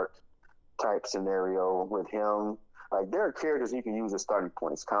League Dark type scenario with him. Like there are characters you can use as starting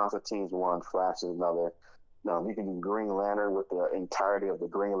points. Constantine's one, Flash is another. You can do Green Lantern with the entirety of the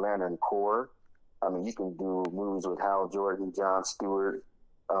Green Lantern Corps. I mean, you can do movies with Hal Jordan, John Stewart,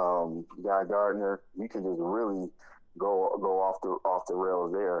 Guy Gardner. You can just really go off the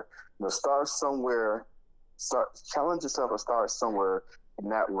rails there. Start somewhere. Challenge yourself and start somewhere in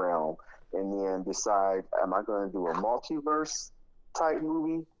that realm, and then decide: am I going to do a multiverse type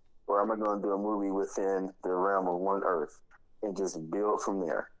movie, or am I going to do a movie within the realm of one Earth, and just build from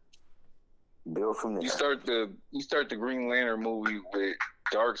there? You start the Green Lantern movie with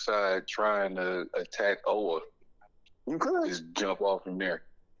Darkseid trying to attack Oa. You could just jump off from there.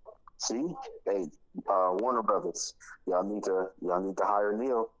 See, hey, Warner Brothers, y'all need to hire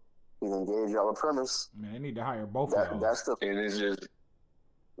Neil. He done gave y'all a premise. Man, they need to hire both of y'all. That's the block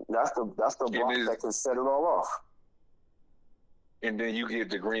that can set it all off. And then you get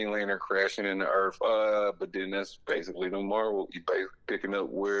the Green Lantern crashing into Earth. But then that's basically the Marvel. You picking up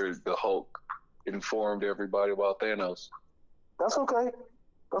where the Hulk informed everybody about Thanos. That's okay.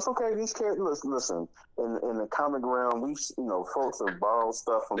 These characters, listen. In the comic realm, folks have borrowed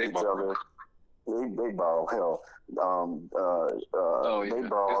stuff from each other. They borrow hell. They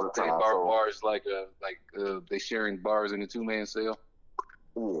borrow all the time. They borrow bars like they sharing bars in a 2-man cell.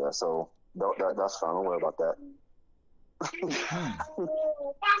 Yeah, so that's fine. Don't worry about that.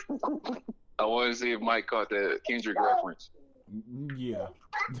 I want to see if Mike caught that Kendrick reference. Yeah.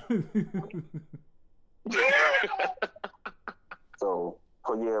 So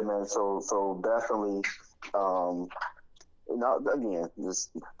yeah, man. So definitely. Again,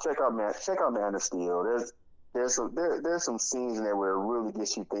 just check out Man of Steel. There's some scenes in there where it really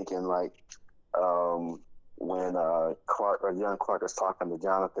gets you thinking, like when young Clark is talking to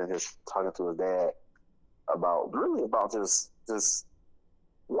Jonathan, talking to his dad about just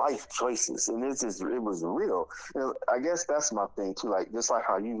life choices, and it was real. I guess that's my thing too. Like just like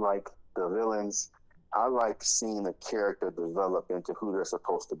how you like the villains, I like seeing a character develop into who they're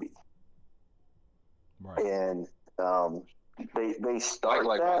supposed to be. Right. And they start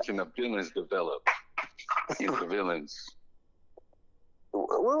like watching the villains develop into villains.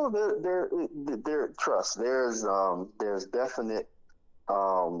 Well, they're trust. There's definite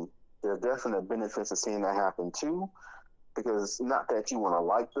benefits of seeing that happen too, because not that you want to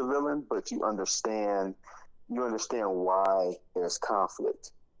like the villain, but you understand why there's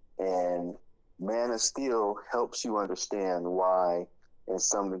conflict, and Man of Steel helps you understand why, in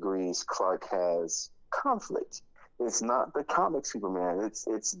some degrees, Clark has conflict. It's not the comic Superman.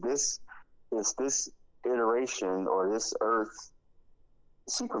 It's this iteration or this Earth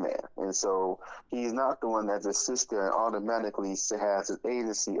Superman, and so he's not the one that just sits there and automatically has an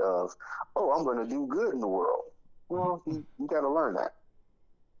agency of, oh, I'm going to do good in the world. Well, you got to learn that,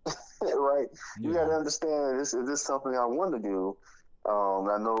 right? Yeah. You got to understand is this something I want to do?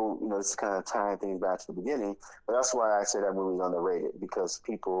 I know it's kind of tying things back to the beginning, but that's why I say that movie's underrated, because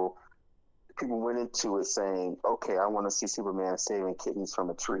people went into it saying, okay, I want to see Superman saving kittens from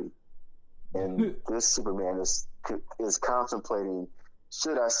a tree, and this Superman is contemplating,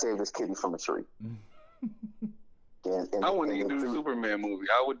 should I save this kitten from a tree? I wouldn't even do the Superman movie.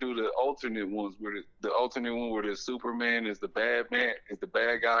 I would do the alternate ones where the alternate one where the Superman is the bad man, is the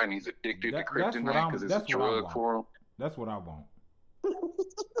bad guy, and he's addicted to kryptonite because it's a drug for him. That's what I want.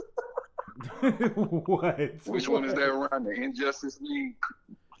 What? Which one is that around? The Injustice League?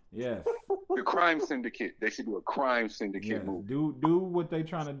 Yes. The Crime Syndicate. They should do a Crime Syndicate movie. Do what they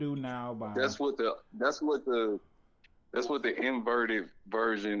trying to do now. That's what the inverted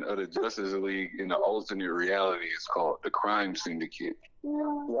version of the Justice League in the alternate reality is called, the Crime Syndicate.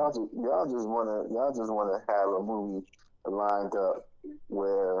 Y'all just wanna have a movie lined up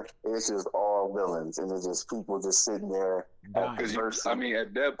where it's just all villains and it's just people just sitting there. Because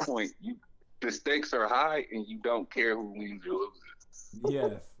at that point, the stakes are high and you don't care who wins or loses.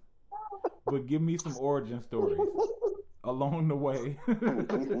 Yes, but give me some origin stories. along the way.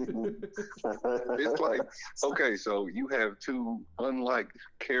 It's like, okay, so you have two unlike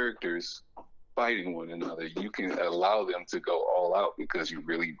characters fighting one another. You can allow them to go all out because you're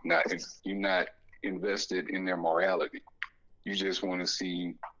not invested in their morality. You just want to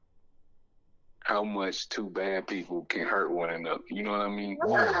see how much two bad people can hurt one another. You know what I mean?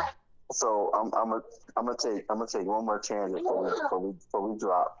 So I'm gonna take one more tangent before we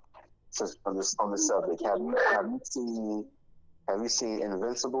drop. Just on this subject, have you seen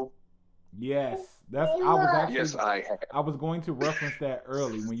Invincible? Yes, I was actually. Yes, I have. I was going to reference that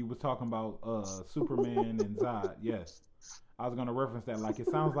early when you was talking about Superman and Zod. Yes, I was going to reference that. Like, it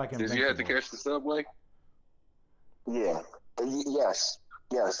sounds like Did Invincible. you have to catch the subway? Yeah. Yes.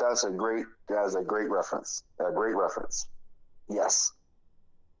 That's a great reference. A great reference. Yes.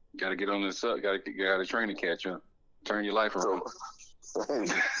 Got to get on the sub. Got a train to catch up. Turn your life around.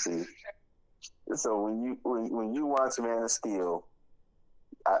 See. So when you watch Man of Steel,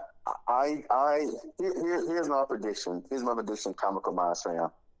 here's my prediction. Here's my prediction, Comical Minds fan.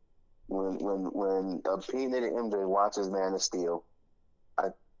 When opinionated MJ watches Man of Steel,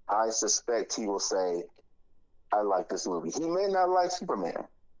 I suspect he will say, I like this movie. He may not like Superman,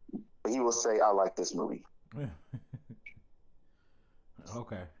 but he will say, I like this movie.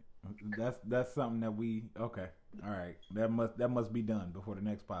 Okay. That's something that we okay. All right. That must be done before the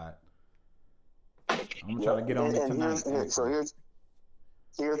next pod. I'm gonna try to get on it tonight.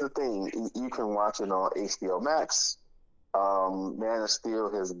 Here's the thing. You can watch it on HBO Max. Man of Steel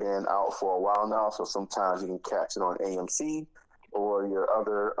has been out for a while now, so sometimes you can catch it on AMC or your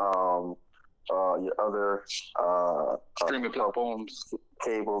other streaming platforms,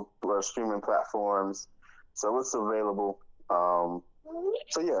 cable or streaming platforms. So it's available.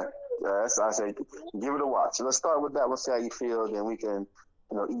 So yeah, I say give it a watch. Let's start with that. Let's see how you feel, then we can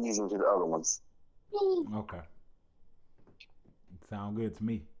ease into the other ones. Okay. Sound good to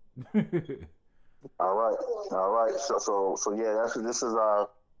me. All right. So yeah, this is our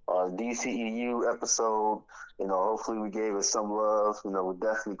DCEU episode. Hopefully we gave it some love. We're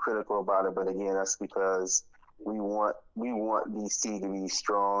definitely critical about it, but again, that's because we want DC to be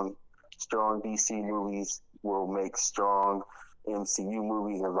strong. Strong DC movies will make strong MCU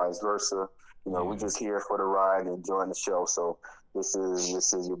movies and vice versa. We're just here for the ride and enjoying the show. So this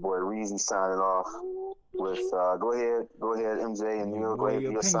is your boy Reezy signing off. With go ahead, MJ and Neil. Go ahead,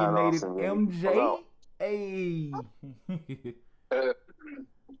 do your sign off. MJ, hey.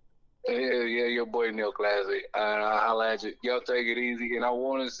 Yeah, your boy Neil Classic. I'll holla at you. Y'all take it easy. And I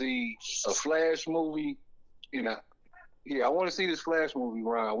want to see a Flash movie. I want to see this Flash movie,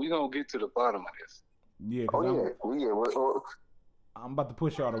 Ron. We gonna get to the bottom of this. Yeah. I'm about to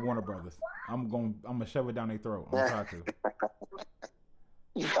push y'all to Warner Brothers. I'm gonna shove it down their throat. I'm gonna try to.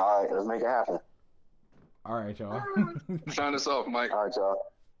 All right, let's make it happen. All right, y'all. Sign us off, Mike. All right,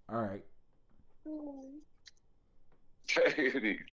 y'all. All right. Take it easy.